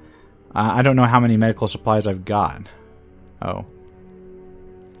 I don't know how many medical supplies I've got. Oh.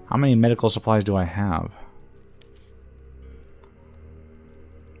 How many medical supplies do I have?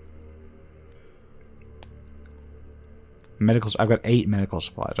 I've got 8 medical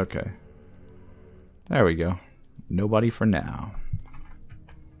supplies. Okay. There we go. Nobody for now.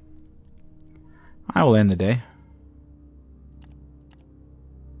 I will end the day.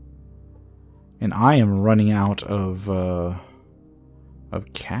 And I am running out of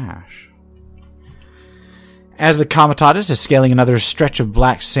cash. As the Comitatus is scaling another stretch of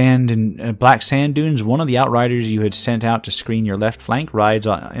black sand dunes, one of the outriders you had sent out to screen your left flank rides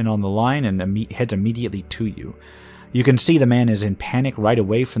in on the line and heads immediately to you. You can see the man is in panic right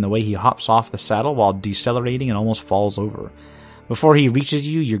away from the way he hops off the saddle while decelerating and almost falls over. Before he reaches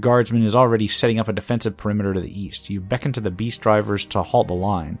you, your guardsman is already setting up a defensive perimeter to the east. You beckon to the beast drivers to halt the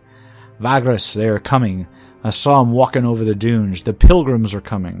line. Vagrus, they are coming. I saw him walking over the dunes. The pilgrims are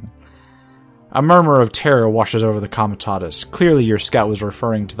coming. A murmur of terror washes over the Comitatus. Clearly your scout was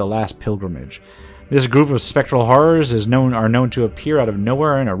referring to the last pilgrimage. This group of spectral horrors are known to appear out of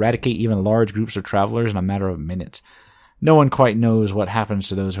nowhere and eradicate even large groups of travelers in a matter of minutes. No one quite knows what happens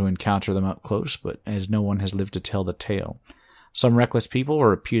to those who encounter them up close, but as no one has lived to tell the tale. Some reckless people were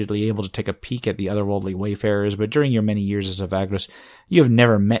reputedly able to take a peek at the otherworldly wayfarers, but during your many years as a Vagrus, you have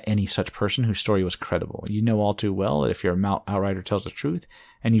never met any such person whose story was credible. You know all too well that if your outrider tells the truth,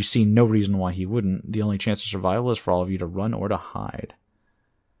 and you see no reason why he wouldn't, the only chance of survival is for all of you to run or to hide.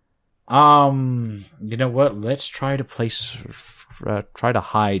 You know what? Let's try to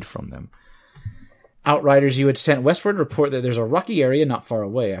hide from them. Outriders you had sent westward report that there's a rocky area not far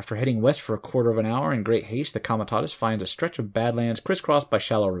away. After heading west for a quarter of an hour in great haste, the Comitatus finds a stretch of badlands crisscrossed by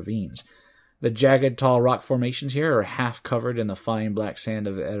shallow ravines. The jagged, tall rock formations here are half covered in the fine black sand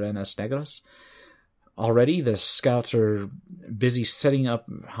of Arenas Negras. Already, the scouts are busy setting up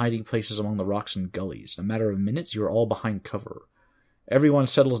hiding places among the rocks and gullies. In a matter of minutes, you are all behind cover. Everyone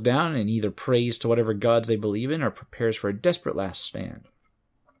settles down and either prays to whatever gods they believe in or prepares for a desperate last stand.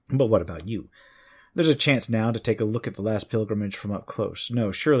 But what about you? There's a chance now to take a look at the last pilgrimage from up close.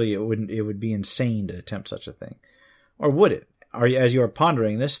 No, surely it would be insane to attempt such a thing. Or would it? As you are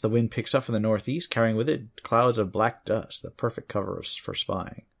pondering this, the wind picks up from the northeast, carrying with it clouds of black dust, the perfect cover for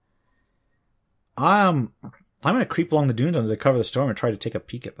spying. I'm going to creep along the dunes under the cover of the storm and try to take a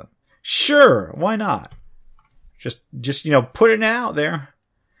peek at them. Sure, why not? Just putting it out there.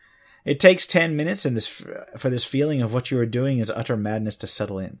 It takes 10 minutes for this feeling of what you are doing is utter madness to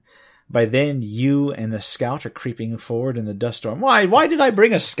settle in. By then, you and the scout are creeping forward in the dust storm. Why did I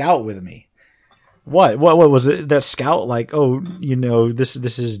bring a scout with me? What was it? That scout like, this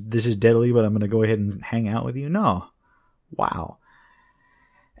is deadly, but I'm going to go ahead and hang out with you? No. Wow.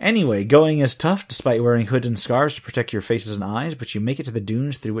 Anyway, going is tough despite wearing hoods and scarves to protect your faces and eyes, but you make it to the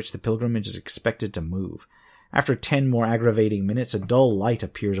dunes through which the pilgrimage is expected to move. After 10 more aggravating minutes, a dull light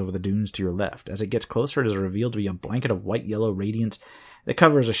appears over the dunes to your left. As it gets closer, it is revealed to be a blanket of white-yellow radiance that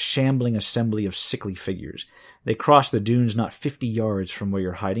covers a shambling assembly of sickly figures. They cross the dunes not 50 yards from where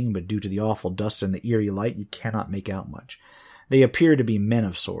you're hiding, but due to the awful dust and the eerie light, you cannot make out much. They appear to be men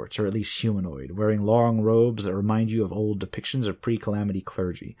of sorts, or at least humanoid, wearing long robes that remind you of old depictions of pre-calamity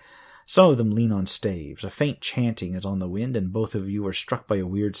clergy. Some of them lean on staves. A faint chanting is on the wind, and both of you are struck by a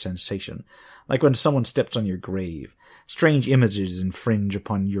weird sensation, like when someone steps on your grave. Strange images infringe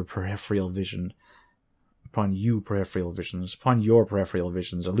upon your peripheral vision. Upon your peripheral visions,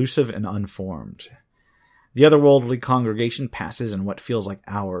 elusive and unformed. The otherworldly congregation passes in what feels like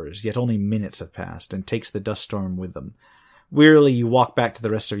hours, yet only minutes have passed, and takes the dust storm with them. Wearily you walk back to the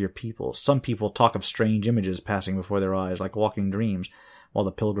rest of your people. Some people talk of strange images passing before their eyes, like walking dreams, while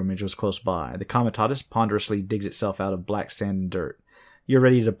the pilgrimage was close by. The Comitatus ponderously digs itself out of black sand and dirt. You're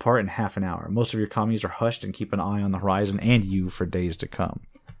ready to depart in half an hour. Most of your commies are hushed and keep an eye on the horizon and you for days to come.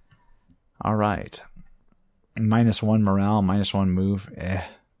 Alright. -1 morale, -1 move.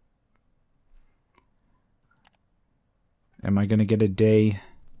 Am I going to get a day?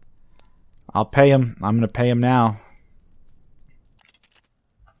 I'll pay him. I'm going to pay him now.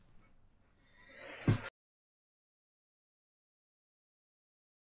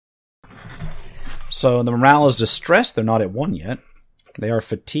 So the morale is distressed. They're not at 1 yet. They are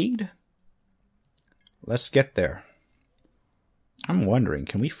fatigued. Let's get there. I'm wondering,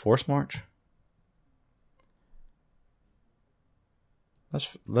 can we force march?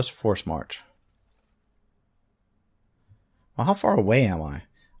 Let's force march. Well, how far away am I?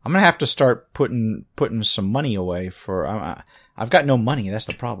 I'm gonna have to start putting some money away for. I've got no money. That's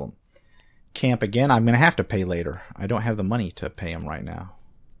the problem. Camp again. I'm gonna have to pay later. I don't have the money to pay him right now.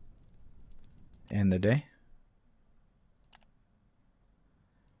 End the day.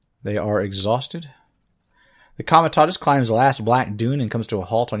 They are exhausted. The Comitatus climbs the last black dune and comes to a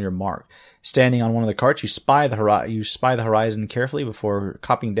halt on your mark. Standing on one of the carts, you spy the horizon carefully before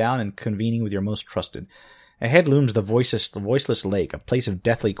copping down and convening with your most trusted. Ahead looms the voiceless lake, a place of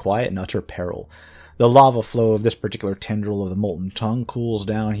deathly quiet and utter peril. The lava flow of this particular tendril of the molten tongue cools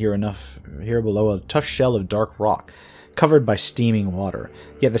down here below a tough shell of dark rock, covered by steaming water.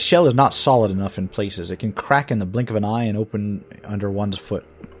 Yet the shell is not solid enough in places. It can crack in the blink of an eye and open under one's foot,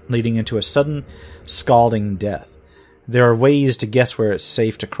 leading into a sudden, scalding death. There are ways to guess where it's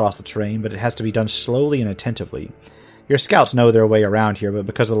safe to cross the terrain, but it has to be done slowly and attentively. Your scouts know their way around here, but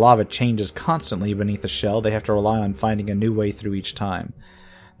because the lava changes constantly beneath the shell, they have to rely on finding a new way through each time.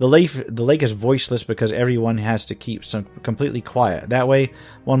 The lake is voiceless because everyone has to keep completely quiet. That way,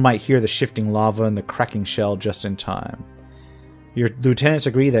 one might hear the shifting lava and the cracking shell just in time. Your lieutenants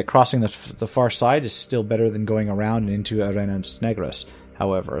agree that crossing the far side is still better than going around and into Arenas Negras.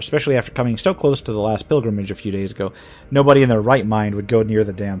 however, especially after coming so close to the last pilgrimage a few days ago. Nobody in their right mind would go near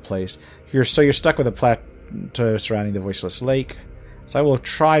the damn place. You're stuck with a plateau surrounding the voiceless lake. So I will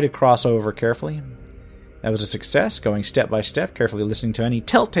try to cross over carefully. That was a success, going step by step, carefully listening to any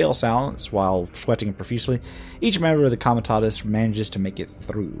telltale sounds while sweating profusely. Each member of the Comitatus manages to make it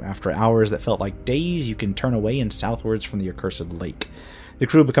through. After hours that felt like days, you can turn away and southwards from the accursed lake. The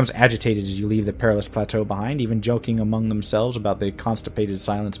crew becomes agitated as you leave the perilous plateau behind, even joking among themselves about the constipated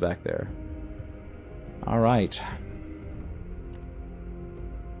silence back there. Alright.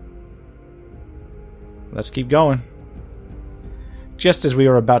 Let's keep going. Just as we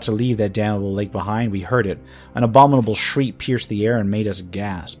were about to leave that damnable lake behind, we heard it. An abominable shriek pierced the air and made us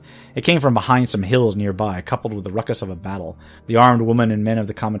gasp. It came from behind some hills nearby, coupled with the ruckus of a battle. The armed women and men of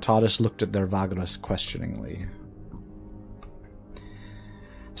the Comitatus looked at their Vagrus questioningly.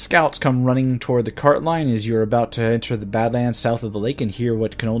 Scouts come running toward the cart line as you are about to enter the Badlands south of the lake and hear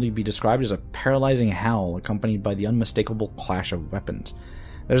what can only be described as a paralyzing howl, accompanied by the unmistakable clash of weapons.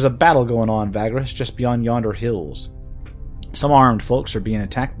 There's a battle going on, Vagrus, just beyond yonder hills. Some armed folks are being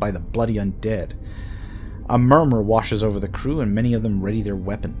attacked by the bloody undead. A murmur washes over the crew, and many of them ready their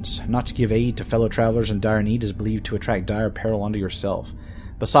weapons. Not to give aid to fellow travelers in dire need is believed to attract dire peril unto yourself.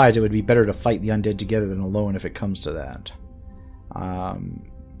 Besides, it would be better to fight the undead together than alone if it comes to that.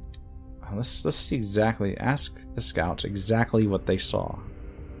 Let's see exactly. Ask the scouts exactly what they saw.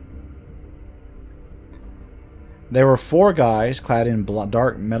 There were 4 guys clad in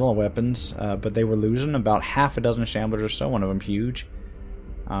dark metal weapons, but they were losing about half a dozen shamblers or so, one of them huge.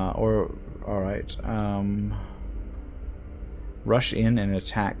 Alright. Rush in and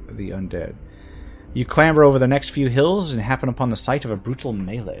attack the undead. You clamber over the next few hills and happen upon the site of a brutal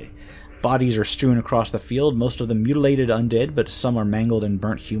melee. Bodies are strewn across the field, most of them mutilated undead, but some are mangled and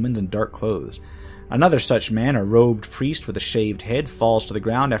burnt humans in dark clothes. Another such man, a robed priest with a shaved head, falls to the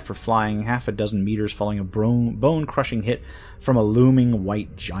ground after flying half a dozen meters following a bone-crushing hit from a looming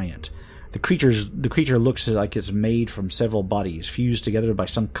white giant. The creature looks like it's made from several bodies, fused together by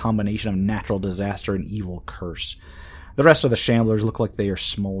some combination of natural disaster and evil curse. The rest of the shamblers look like they are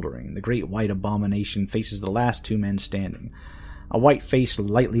smoldering. The great white abomination faces the last 2 men standing. A white-faced,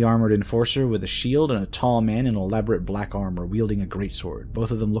 lightly armored enforcer with a shield and a tall man in elaborate black armor wielding a greatsword. Both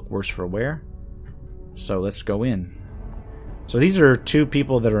of them look worse for wear. So let's go in. So these are 2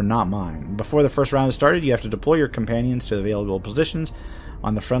 people that are not mine. Before the first round is started, you have to deploy your companions to available positions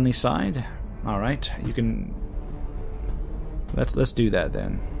on the friendly side. Alright, you can... Let's do that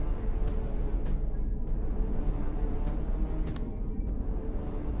then.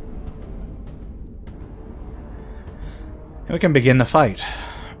 And we can begin the fight.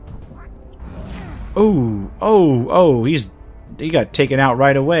 Oh, he got taken out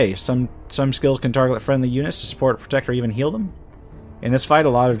right away. Some skills can target friendly units to support, protect, or even heal them. In this fight, a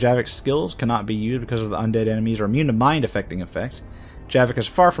lot of Javik's skills cannot be used because of the undead enemies are immune to mind-affecting effects. Javik is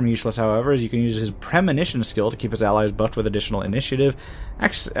far from useless, however, as you can use his Premonition skill to keep his allies buffed with additional initiative,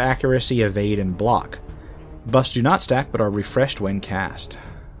 accuracy, evade, and block. Buffs do not stack, but are refreshed when cast.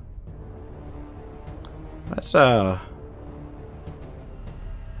 Let's,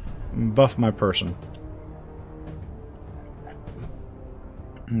 buff my person.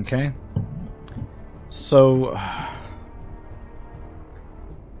 Okay. So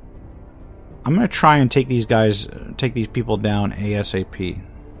I'm gonna try and take these people down ASAP.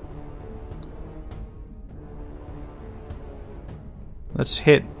 Let's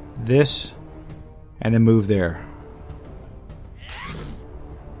hit this and then move there.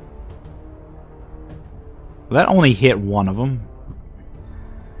 That only hit one of them.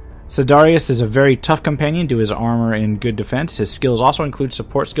 Sidarius is a very tough companion due to his armor and good defense. His skills also include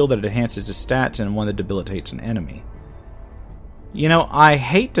support skill that enhances his stats and one that debilitates an enemy. You know, I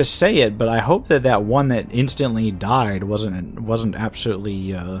hate to say it, but I hope that one that instantly died wasn't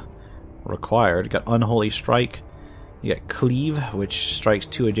absolutely required. You got Unholy Strike. You got Cleave, which strikes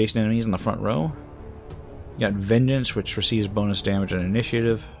 2 adjacent enemies in the front row. You got Vengeance, which receives bonus damage and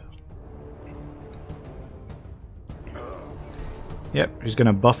initiative. Yep, he's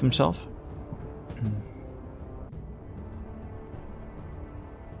gonna buff himself.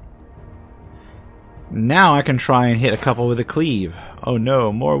 Now I can try and hit a couple with a cleave. Oh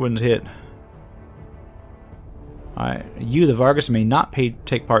no, more ones hit. Alright, you, the Vagrus, may not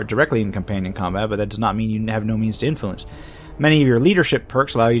take part directly in companion combat, but that does not mean you have no means to influence. Many of your leadership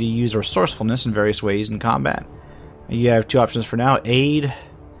perks allow you to use resourcefulness in various ways in combat. You have 2 options for now. Aid,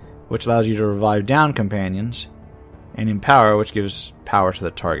 which allows you to revive down companions, and Empower, which gives power to the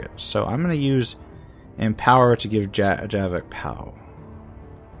target. So I'm going to use Empower to give Javik power.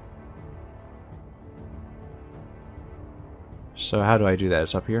 So how do I do that?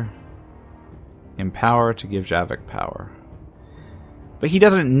 It's up here. Empower to give Javik power. But he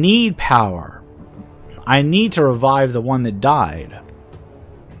doesn't need power. I need to revive the one that died.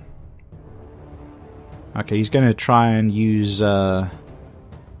 Okay, he's going to try and use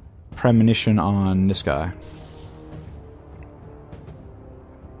premonition on this guy.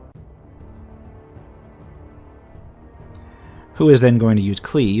 Who is then going to use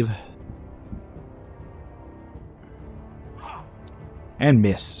cleave. And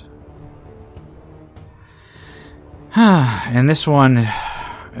miss. And this one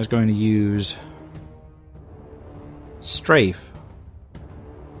is going to use strafe.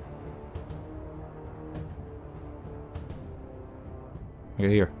 Okay,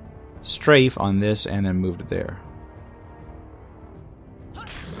 here. Strafe on this and then moved it there.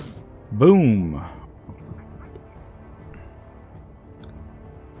 Boom.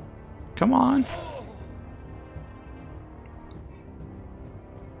 Come on.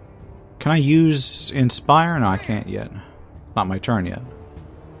 Can I use Inspire? No, I can't yet. Not my turn yet.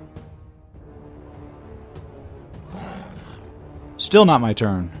 Still not my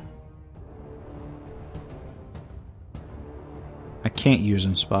turn. I can't use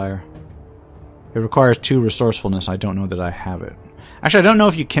Inspire. It requires 2 resourcefulness. I don't know that I have it. Actually, I don't know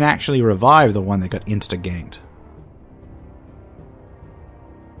if you can actually revive the one that got insta-ganked.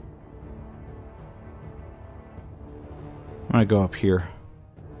 I'm gonna go up here.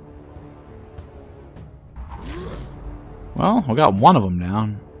 Well, we got one of them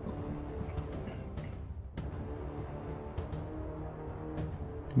down.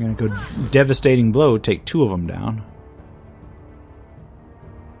 I'm gonna go devastating blow, take 2 of them down.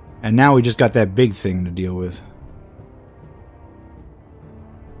 And now we just got that big thing to deal with.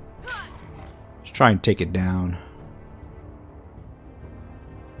 Let's try and take it down.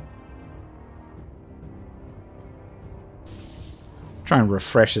 Try and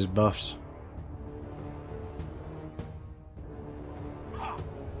refresh his buffs.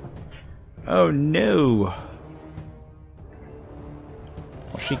 Oh no!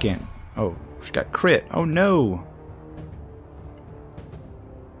 Well, she can't. Oh, she got crit. Oh no!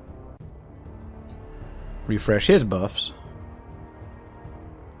 Refresh his buffs.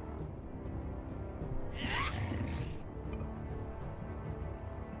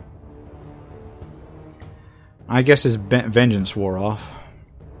 I guess his vengeance wore off.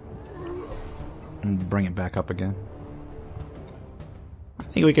 And bring it back up again. I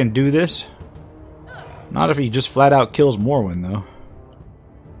think we can do this. Not if he just flat out kills Morwen, though.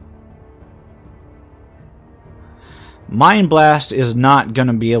 Mind Blast is not going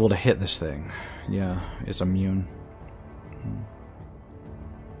to be able to hit this thing. Yeah, it's immune.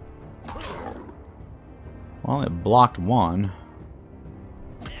 Well, it blocked one.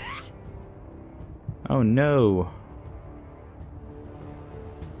 Oh no.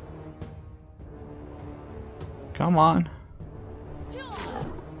 Come on.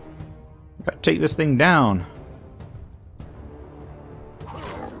 Gotta take this thing down.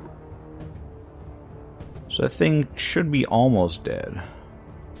 So that thing should be almost dead.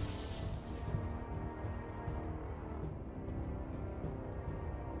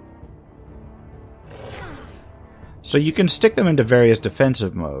 So you can stick them into various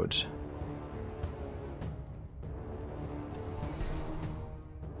defensive modes.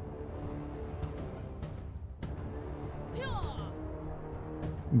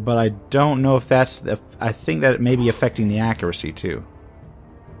 But I don't know if that's... I think that it may be affecting the accuracy, too.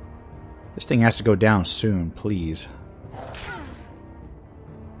 This thing has to go down soon, please.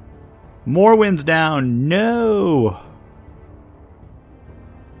 Morwen's down! No!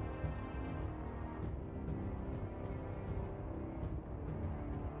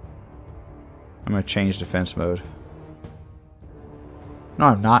 I'm going to change defense mode. No,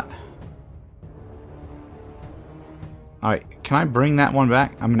 I'm not. Alright, can I bring that one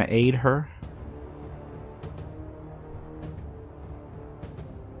back? I'm going to aid her.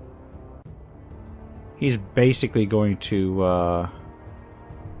 He's basically going to,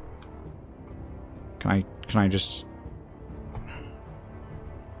 Can I just...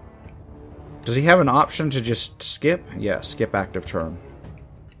 Does he have an option to just skip? Yeah, skip active turn.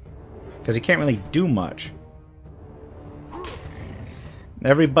 Because he can't really do much.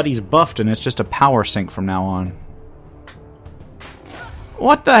 Everybody's buffed and it's just a power sink from now on.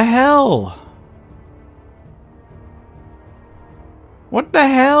 What the hell? What the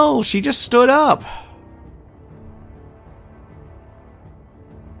hell? She just stood up.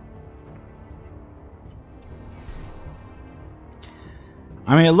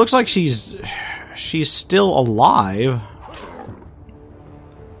 I mean, it looks like she's still alive.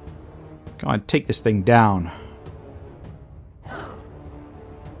 Come on, take this thing down.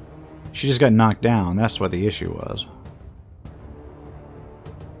 She just got knocked down. That's what the issue was.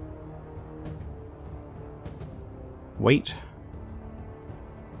 Wait.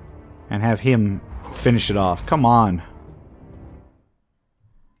 And have him finish it off. Come on.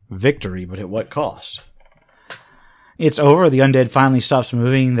 Victory, but at what cost? It's over. The undead finally stops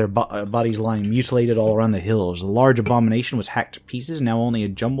moving, their bodies lying mutilated all around the hills. The large abomination was hacked to pieces, now only a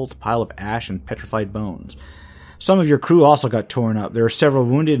jumbled pile of ash and petrified bones. Some of your crew also got torn up. There are several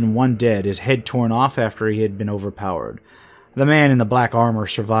wounded and one dead, his head torn off after he had been overpowered. The man in the black armor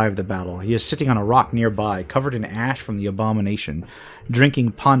survived the battle. He is sitting on a rock nearby, covered in ash from the abomination,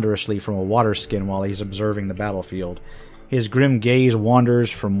 drinking ponderously from a water skin while he is observing the battlefield. His grim gaze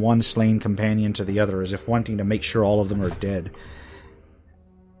wanders from one slain companion to the other, as if wanting to make sure all of them are dead.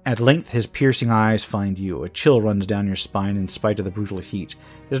 At length, his piercing eyes find you. A chill runs down your spine in spite of the brutal heat.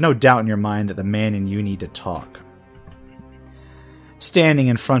 There's no doubt in your mind that the man and you need to talk. Standing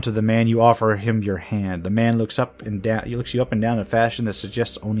in front of the man, you offer him your hand. The man looks you up and down in a fashion that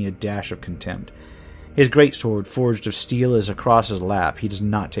suggests only a dash of contempt. His greatsword, forged of steel, is across his lap. He does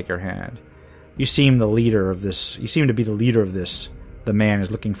not take your hand. You seem to be the leader of this. The man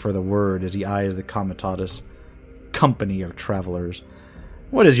is looking for the word as he eyes the comitatus company of travelers.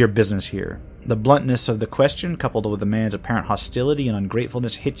 What is your business here? The bluntness of the question, coupled with the man's apparent hostility and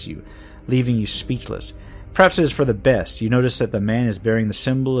ungratefulness, hits you, leaving you speechless. Perhaps it is for the best. You notice that the man is bearing the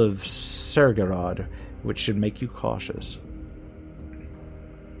symbol of Sergarod, which should make you cautious.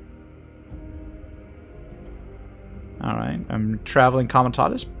 Alright, I'm traveling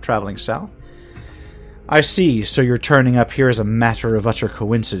comitatus, traveling south. I see, so you're turning up here as a matter of utter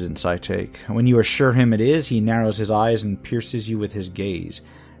coincidence, I take. When you assure him it is, he narrows his eyes and pierces you with his gaze.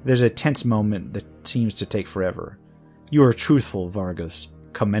 There's a tense moment that seems to take forever. You are truthful, Vagrus.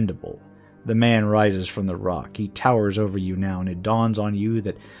 Commendable. The man rises from the rock. He towers over you now, and it dawns on you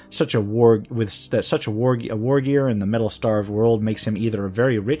that such a war gear in the metal-starved world makes him either a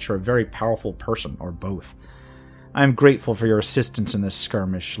very rich or a very powerful person, or both. I am grateful for your assistance in this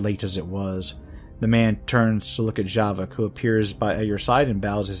skirmish, late as it was. The man turns to look at Javik, who appears at your side and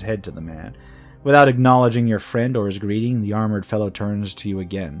bows his head to the man. Without acknowledging your friend or his greeting, the armored fellow turns to you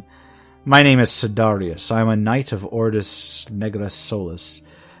again. My name is Sidarius. I am a knight of Ordis Negras Solis.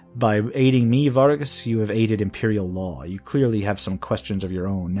 By aiding me, Vagrus, you have aided Imperial law. You clearly have some questions of your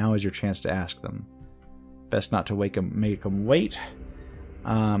own. Now is your chance to ask them. Best not to make him wait.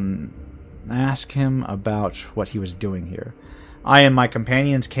 Ask him about what he was doing here. I and my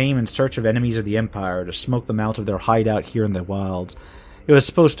companions came in search of enemies of the Empire to smoke them out of their hideout here in the wilds. It was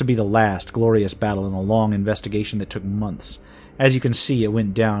supposed to be the last glorious battle in a long investigation that took months. As you can see, it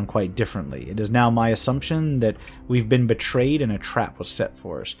went down quite differently. It is now my assumption that we've been betrayed and a trap was set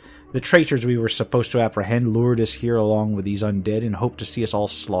for us. The traitors we were supposed to apprehend lured us here along with these undead and hoped to see us all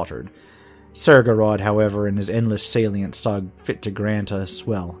slaughtered. Sergarod, however, in his endless salient, saw fit to grant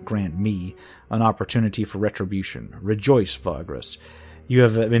me, an opportunity for retribution. Rejoice, Vagrus. You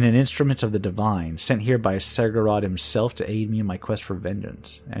have been an instrument of the divine, sent here by Sergarod himself to aid me in my quest for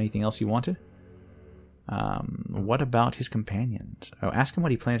vengeance. Anything else you wanted? What about his companions? Oh, ask him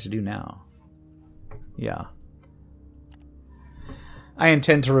what he plans to do now. Yeah. I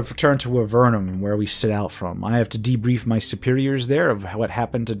intend to return to Avernum, where we set out from. I have to debrief my superiors there of what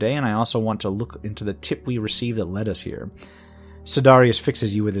happened today, and I also want to look into the tip we received that led us here. Sidarius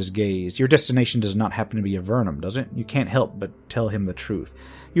fixes you with his gaze. Your destination does not happen to be Avernum, does it? You can't help but tell him the truth.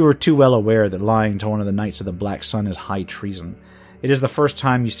 You are too well aware that lying to one of the Knights of the Black Sun is high treason. It is the first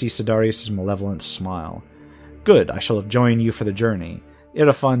time you see Sidarius' malevolent smile. Good, I shall join you for the journey.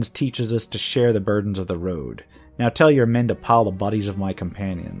 Irifans teaches us to share the burdens of the road. Now tell your men to pile the bodies of my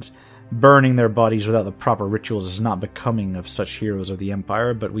companions. Burning their bodies without the proper rituals is not becoming of such heroes of the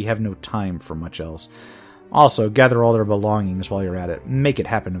Empire, but we have no time for much else. Also, gather all their belongings while you're at it. Make it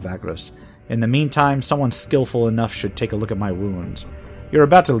happen, Vagrus. In the meantime, someone skillful enough should take a look at my wounds. You're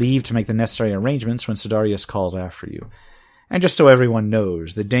about to leave to make the necessary arrangements when Sidarius calls after you. And just so everyone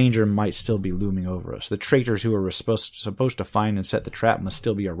knows, the danger might still be looming over us. The traitors who were supposed to find and set the trap must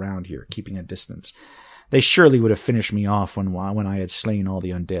still be around here, keeping a distance. They surely would have finished me off when I had slain all the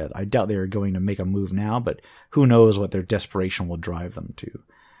undead. I doubt they are going to make a move now, but who knows what their desperation will drive them to.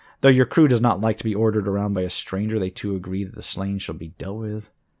 Though your crew does not like to be ordered around by a stranger, they too agree that the slain shall be dealt with.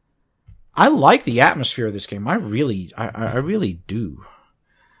 I like the atmosphere of this game. I really do.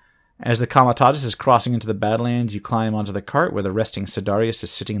 As the comitatus is crossing into the Badlands, you climb onto the cart where the resting Sidarius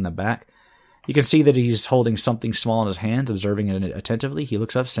is sitting in the back. You can see that he's holding something small in his hands, observing it attentively. He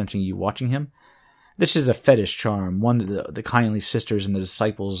looks up, sensing you watching him. This is a fetish charm, one that the kindly sisters and the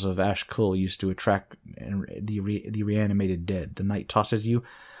disciples of Ashkull used to attract the reanimated dead. The knight tosses you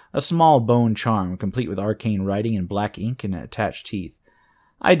A small bone charm, complete with arcane writing in black ink and attached teeth.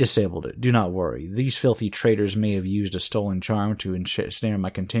 I disabled it. Do not worry. These filthy traitors may have used a stolen charm to ensnare my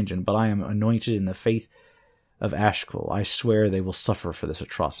contingent, but I am anointed in the faith of Ashkull. I swear they will suffer for this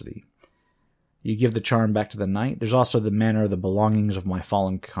atrocity. You give the charm back to the knight. There's also the manor of the belongings of my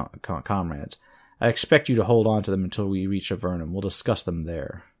fallen comrades. I expect you to hold on to them until we reach Avernum. We'll discuss them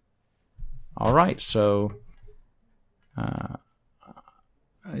there. Alright, so...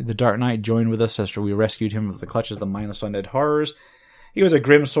 the Dark Knight joined with us after we rescued him from the clutches of the mindless undead horrors. He was a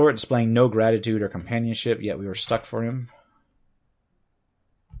grim sort, displaying no gratitude or companionship, yet we were stuck for him.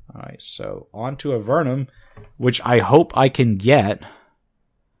 Alright, so on to Avernum, which I hope I can get.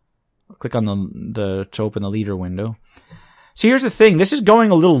 I'll click on the to open the leader window. See, here's the thing. This is going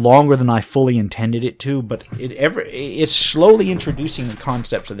a little longer than I fully intended it to, but it's slowly introducing the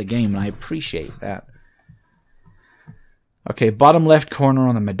concepts of the game, and I appreciate that. Okay, bottom left corner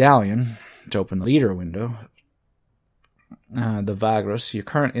on the medallion to open the leader window. The Vagrus. Your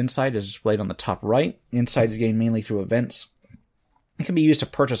current insight is displayed on the top right. Insight is gained mainly through events. It can be used to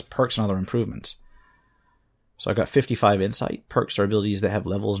purchase perks and other improvements. So I've got 55 insight. Perks are abilities that have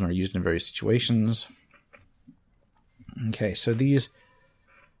levels and are used in various situations. Okay, so these...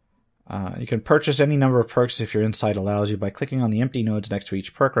 you can purchase any number of perks if your insight allows you by clicking on the empty nodes next to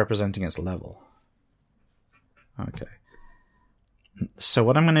each perk representing its level. Okay. So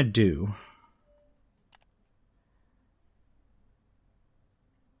what I'm going to do...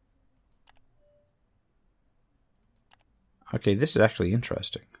 Okay, this is actually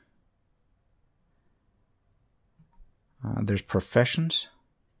interesting. There's professions.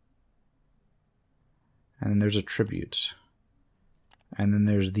 And then there's attributes. And then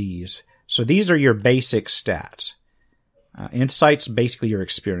there's these. So these are your basic stats. Insight's basically your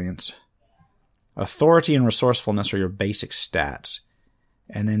experience. Authority and resourcefulness are your basic stats.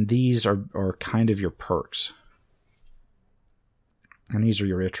 And then these are kind of your perks. And these are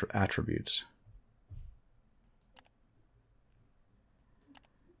your attributes.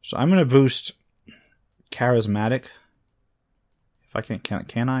 So I'm going to boost charismatic. If I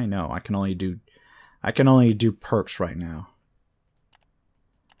can I? No, I can only do perks right now.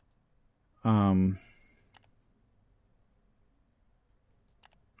 I'm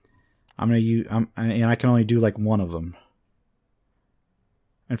going to use and I can only do like one of them.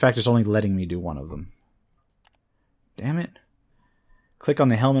 In fact, it's only letting me do one of them. Damn it. Click on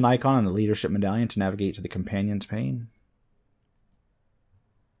the helmet icon on the leadership medallion to navigate to the companion's pane.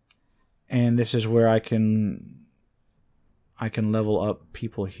 And this is where I can level up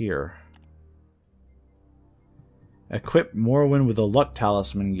people here. Equip Morrowind with a Luck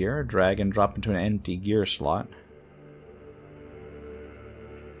Talisman gear. Drag and drop into an empty gear slot.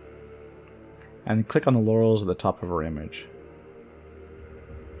 And then click on the laurels at the top of her image.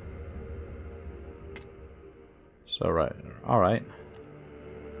 So, right. Alright.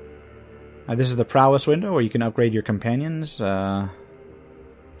 This is the prowess window where you can upgrade your companions.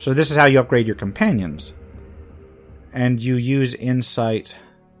 So this is how you upgrade your companions. And you use insight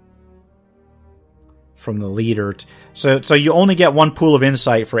from the leader. So you only get one pool of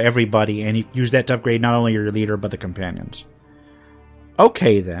insight for everybody, and you use that to upgrade not only your leader, but the companions.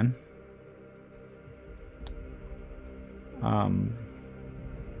 Okay, then.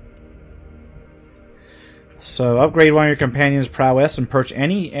 So upgrade one of your companions' prowess and purchase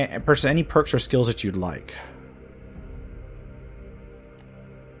any perks or skills that you'd like.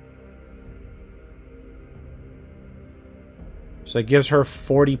 So it gives her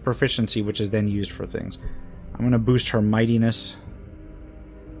 40 proficiency, which is then used for things. I'm going to boost her mightiness.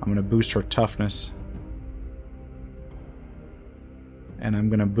 I'm going to boost her toughness. And I'm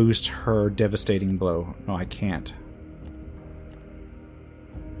going to boost her devastating blow. No, I can't.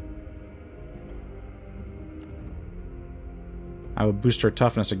 I will boost her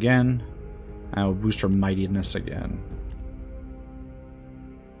toughness again. I will boost her mightiness again.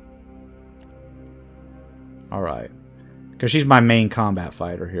 Alright. Because she's my main combat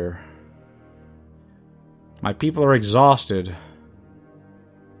fighter here. My people are exhausted.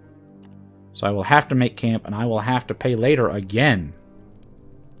 So I will have to make camp, and I will have to pay later again.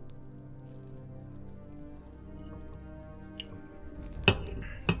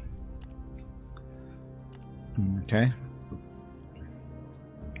 Okay.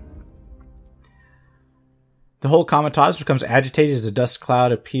 The whole Comatose becomes agitated as the dust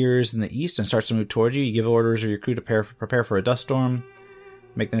cloud appears in the east and starts to move towards you. You give orders to your crew to prepare for a dust storm.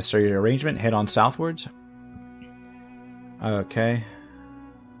 Make the necessary arrangement. Head on southwards. Okay.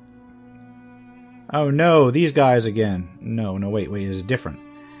 Oh no, these guys again. No, wait, it's different.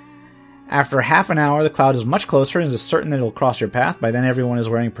 After half an hour, the cloud is much closer and is certain that it will cross your path. By then, everyone is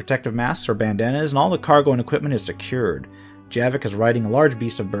wearing protective masks or bandanas, and all the cargo and equipment is secured. Javik is riding a large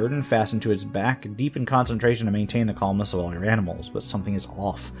beast of burden fastened to its back, deep in concentration to maintain the calmness of all your animals, but something is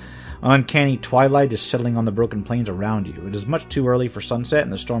off. An uncanny twilight is settling on the broken plains around you. It is much too early for sunset,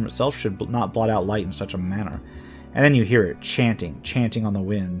 and the storm itself should not blot out light in such a manner. And then you hear it, chanting on the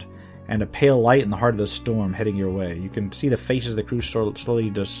wind, and a pale light in the heart of the storm heading your way. You can see the faces of the crew slowly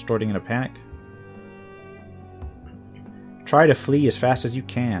distorting in a panic. Try to flee as fast as you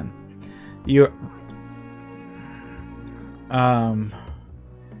can. You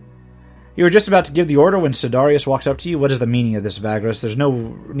were just about to give the order when Sidarius walks up to you. What is the meaning of this, Vagrus? There's no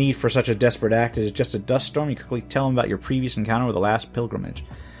need for such a desperate act. It is just a dust storm. You quickly tell him about your previous encounter with the last pilgrimage.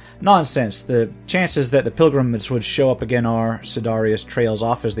 Nonsense. The chances that the pilgrims would show up again are... Sidarius trails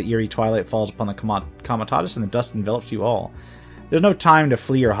off as the eerie twilight falls upon the Comitatus and the dust envelops you all. There's no time to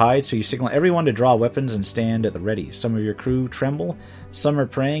flee or hide, so you signal everyone to draw weapons and stand at the ready. Some of your crew tremble, some are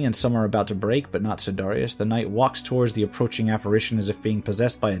praying, and some are about to break, but not Sidarius. The knight walks towards the approaching apparition as if being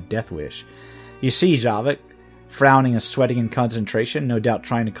possessed by a death wish. You see Javik, frowning and sweating in concentration, no doubt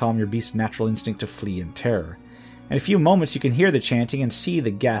trying to calm your beast's natural instinct to flee in terror. In a few moments you can hear the chanting and see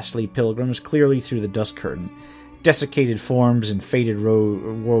the ghastly pilgrims clearly through the dust curtain. Desiccated forms in faded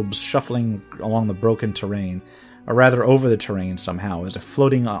robes shuffling along the broken terrain, or rather over the terrain somehow, as if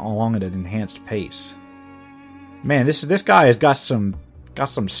floating along at an enhanced pace. Man, this guy has got some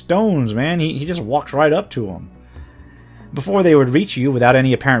stones, man. He just walks right up to him. Before they would reach you, without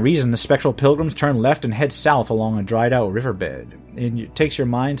any apparent reason, the spectral pilgrims turn left and head south along a dried-out riverbed. It takes your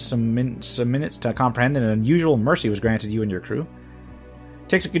mind some minutes to comprehend that an unusual mercy was granted you and your crew. It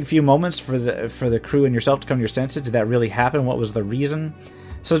takes a good few moments for the crew and yourself to come to your senses. Did that really happen? What was the reason?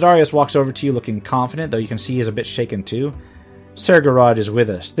 Sidarius walks over to you looking confident, though you can see he is a bit shaken too. Sergorod is with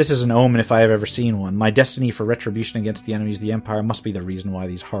us. This is an omen if I have ever seen one. My destiny for retribution against the enemies of the Empire must be the reason why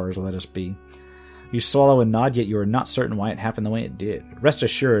these horrors let us be. You swallow and nod, yet you are not certain why it happened the way it did. Rest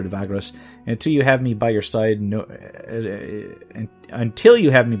assured, Vagrus, until you have me by your side,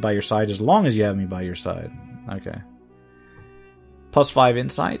 as long as you have me by your side. Okay. +5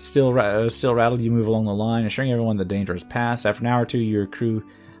 insight, still rattled, you move along the line, assuring everyone the danger is past. After an hour or two, your crew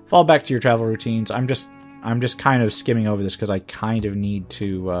fall back to your travel routines. I'm just kind of skimming over this because I kind of need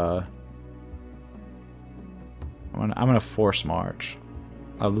to. I'm gonna force march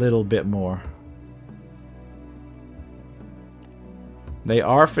a little bit more. They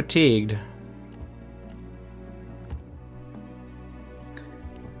are fatigued,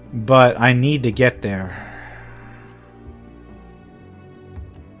 but I need to get there.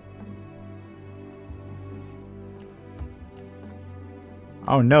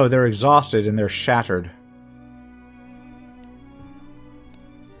 Oh no, they're exhausted and they're shattered.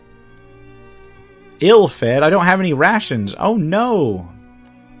 Ill-fed? I don't have any rations. Oh no!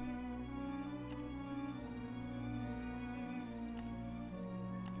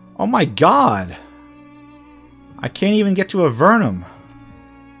 Oh my god! I can't even get to Avernum.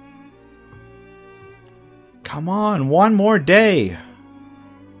 Come on, one more day.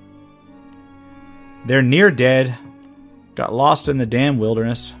 They're near dead. Got lost in the damn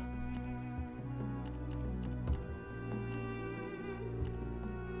wilderness.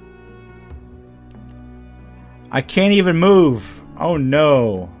 I can't even move. Oh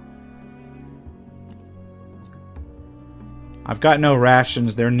no. I've got no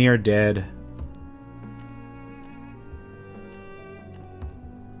rations. They're near dead.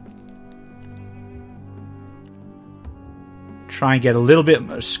 Try and get a little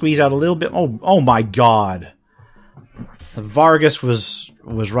bit, squeeze out a little bit. Oh my god. The Vagrus was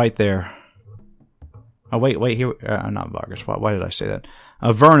right there. Oh wait, here, not Vagrus. Why did I say that?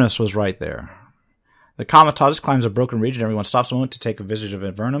 Avernus was right there. The Comitatus climbs a broken ridge and everyone stops a moment to take a visit of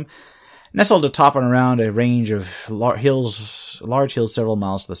Avernum. Nestled atop and around a range of large hills several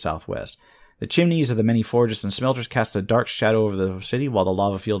miles to the southwest. The chimneys of the many forges and smelters cast a dark shadow over the city, while the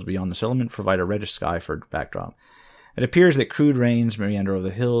lava fields beyond the settlement provide a reddish sky for backdrop. It appears that crude rains meander over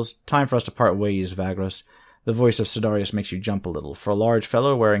the hills. Time for us to part ways, Vagrus. The voice of Sidarius makes you jump a little. For a large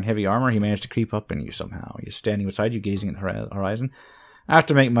fellow wearing heavy armor, he managed to creep up in you somehow. He is standing beside you, gazing at the horizon. I have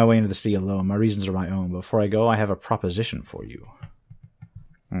to make my way into the sea alone. My reasons are my own. Before I go, I have a proposition for you.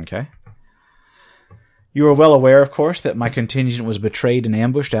 Okay. You are well aware, of course, that my contingent was betrayed and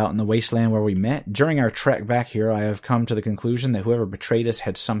ambushed out in the wasteland where we met. During our trek back here, I have come to the conclusion that whoever betrayed us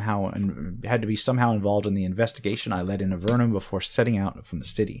had to be somehow involved in the investigation I led in Avernum before setting out from the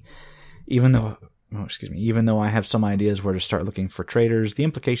city. Even though I have some ideas where to start looking for traitors, the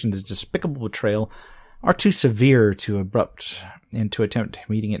implication of this despicable betrayal are too severe to abrupt and to attempt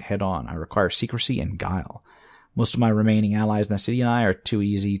meeting it head on. I require secrecy and guile. Most of my remaining allies in the city and I are too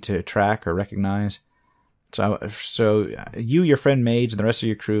easy to track or recognize. So you, your friend Mage, and the rest of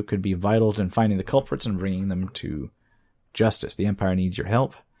your crew could be vital in finding the culprits and bringing them to justice. The Empire needs your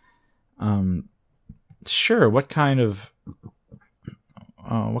help. Sure. What kind of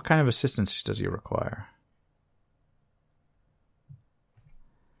assistance does he require?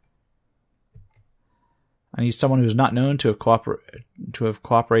 I need someone who is not known to have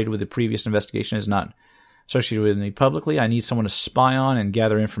cooperated with the previous investigation, is not associated with me publicly. I need someone to spy on and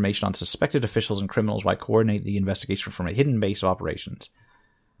gather information on suspected officials and criminals while I coordinate the investigation from a hidden base of operations.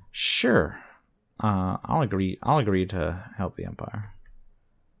 Sure. I'll agree to help the Empire.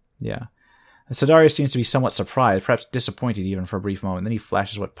 Yeah. And Sidarius seems to be somewhat surprised, perhaps disappointed even for a brief moment. Then he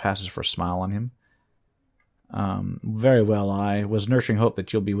flashes what passes for a smile on him. Very well, I was nurturing hope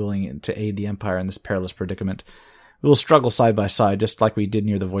that you'll be willing to aid the Empire in this perilous predicament. We will struggle side by side, just like we did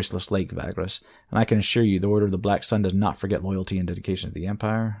near the Voiceless Lake, Vagrus, and I can assure you the Order of the Black Sun does not forget loyalty and dedication to the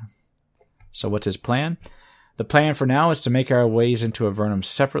Empire. So what's his plan? The plan for now is to make our ways into Avernum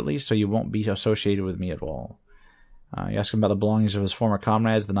separately, so you won't be associated with me at all. You ask him about the belongings of his former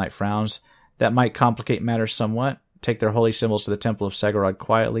comrades. The knight frowns. That might complicate matters somewhat. Take their holy symbols to the Temple of Segorod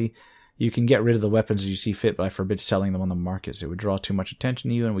quietly. You can get rid of the weapons as you see fit, but I forbid selling them on the markets. It would draw too much attention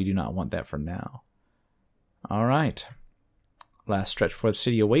to you, and we do not want that for now. All right. Last stretch before the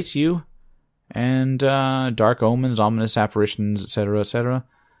city awaits you, and dark omens, ominous apparitions, etc., etc.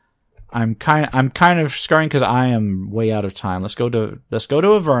 I'm kind of scurrying because I am way out of time. Let's go to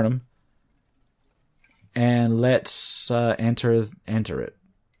Avernum, and let's enter it.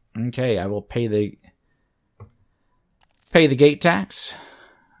 Okay, I will pay the gate tax.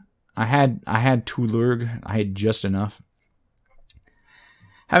 I had Tulurg. I had just enough.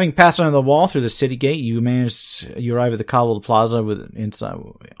 Having passed under the wall through the city gate, you arrive at the cobbled plaza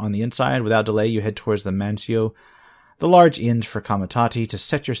on the inside. Without delay, you head towards the Mansio, the large inn for Kamatati, to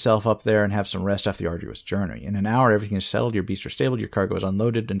set yourself up there and have some rest after the arduous journey. In an hour, everything is settled, your beasts are stabled, your cargo is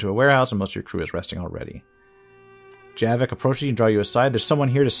unloaded into a warehouse, and most of your crew is resting already. Javik approaches you and draws you aside. There's someone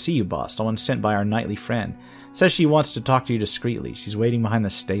here to see you, boss. Someone sent by our knightly friend. Says she wants to talk to you discreetly. She's waiting behind the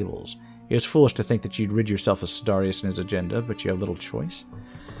stables. It was foolish to think that you'd rid yourself of Sidarius and his agenda, but you have little choice.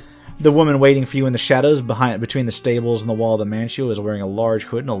 The woman waiting for you in the shadows between the stables and the wall of the Mancio is wearing a large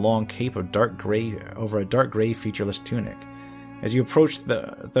hood and a long cape of dark gray over a dark gray featureless tunic. As you approach,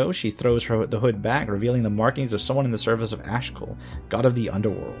 though, she throws the hood back, revealing the markings of someone in the service of Ashkal, god of the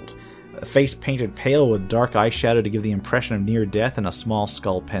underworld. A face painted pale with dark eyeshadow to give the impression of near death, and a small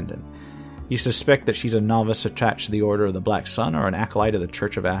skull pendant. You suspect that she's a novice attached to the Order of the Black Sun or an acolyte of the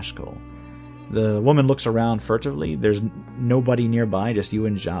Church of Ashkal. The woman looks around furtively. There's nobody nearby, just you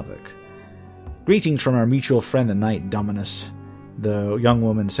and Javik. Greetings from our mutual friend, the Knight Dominus, the young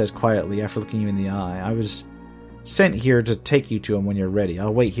woman says quietly after looking you in the eye. I was sent here to take you to him when you're ready.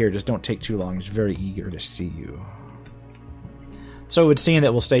 I'll wait here, just don't take too long. He's very eager to see you. So it would seem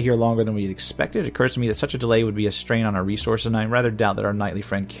that we'll stay here longer than we'd expected. It occurs to me that such a delay would be a strain on our resources, and I rather doubt that our knightly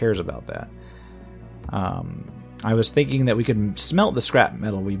friend cares about that. I was thinking that we could smelt the scrap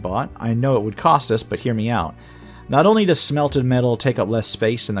metal we bought. I know it would cost us, but hear me out. Not only does smelted metal take up less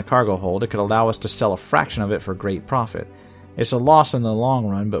space in the cargo hold, it could allow us to sell a fraction of it for great profit. It's a loss in the long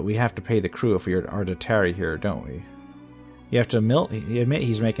run, but we have to pay the crew if we are to tarry here, don't we? You have to admit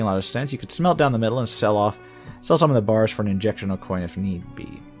he's making a lot of sense. You could smelt down the metal and sell some of the bars for an injectional coin if need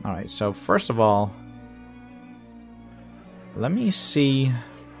be. Alright, so first of all, let me see.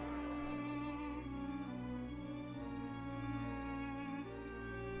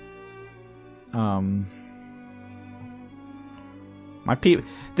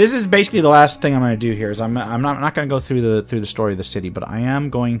 This is basically the last thing I'm going to do here. Is I'm not going to go through the story of the city, but I am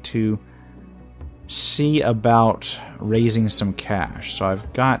going to see about raising some cash. So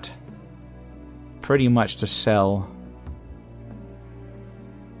I've got pretty much to sell.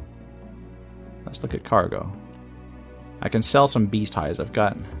 Let's look at cargo. I can sell some beast hides. I've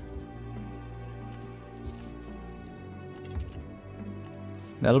got.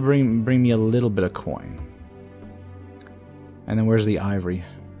 That'll bring me a little bit of coin. And then where's the ivory?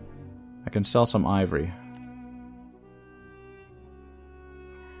 I can sell some ivory.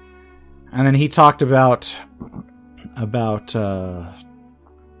 And then he talked about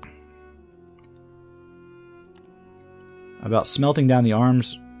smelting down the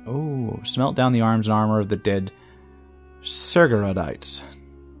arms. Oh, smelt down the arms and armor of the dead Sergorodites.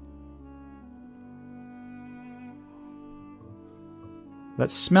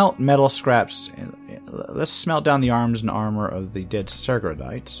 Let's smelt metal scraps. Let's smelt down the arms and armor of the dead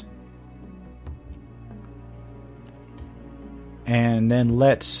Sergorodites. And then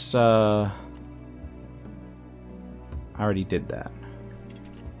let's... I already did that.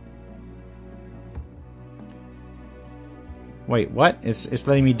 Wait, what? It's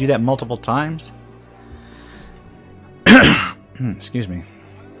letting me do that multiple times? Excuse me.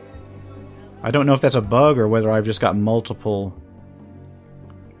 I don't know if that's a bug or whether I've just got multiple...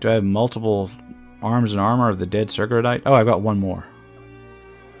 Do I have multiple arms and armor of the dead Sergerodite? Oh, I've got one more.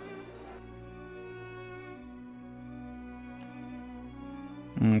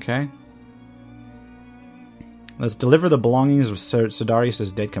 Okay. Let's deliver the belongings of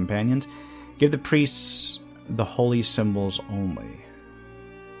Sidarius' dead companions. Give the priests the holy symbols only.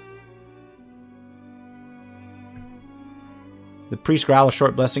 The priest growl a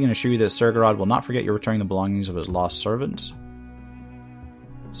short blessing and assure you that Sergerod will not forget you're returning the belongings of his lost servants.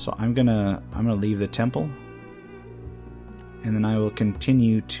 So I'm gonna leave the temple, and then I will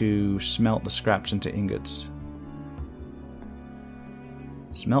continue to smelt the scraps into ingots.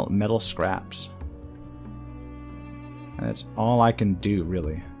 Smelt metal scraps. And that's all I can do,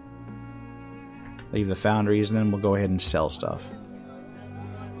 really. Leave the foundries, and then we'll go ahead and sell stuff.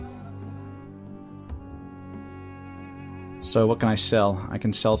 So what can I sell? I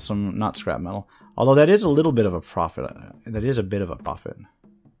can sell some, not scrap metal. Although that is a little bit of a profit. That is a bit of a profit.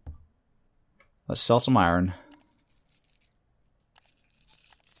 Let's sell some iron.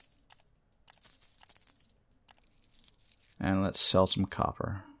 And let's sell some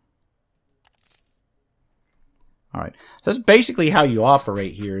copper. Alright, so that's basically how you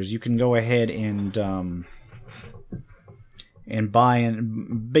operate here, is you can go ahead and buy,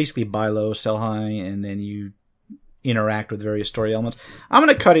 and basically buy low, sell high, and then you interact with various story elements. I'm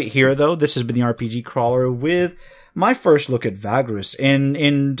going to cut it here, though. This has been the RPG Crawler with my first look at Vagrus. And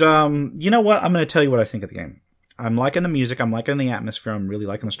you know what? I'm going to tell you what I think of the game. I'm liking the music. I'm liking the atmosphere. I'm really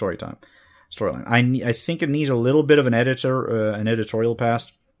liking the storyline. I think it needs a little bit of an editorial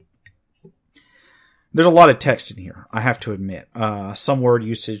pass. There's a lot of text in here, I have to admit. Some word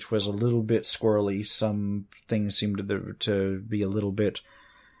usage was a little bit squirrely. Some things seemed to be a little bit,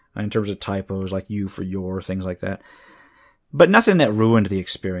 in terms of typos, like you for your, things like that. But nothing that ruined the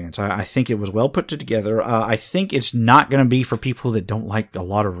experience. I think it was well put together. I think it's not going to be for people that don't like a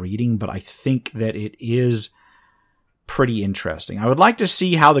lot of reading, but I think that it is pretty interesting. I would like to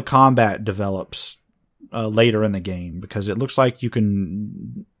see how the combat develops later in the game, because it looks like you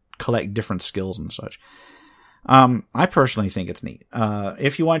can collect different skills and such. I personally think it's neat.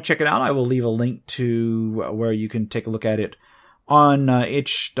 If you want to check it out, I will leave a link to where you can take a look at it on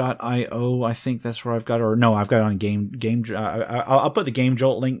itch.io. I think that's where I've got it. Or no, I've got it on I'll put the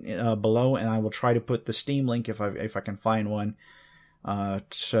Gamejolt link below, and I will try to put the Steam link if I can find one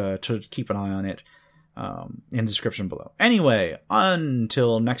to keep an eye on it in the description below. Anyway,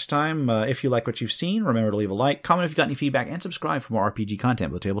 until next time, if you like what you've seen, remember to leave a like, comment if you've got any feedback, and subscribe for more RPG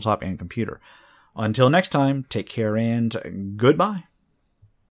content, both tabletop and computer. Until next time, take care and goodbye.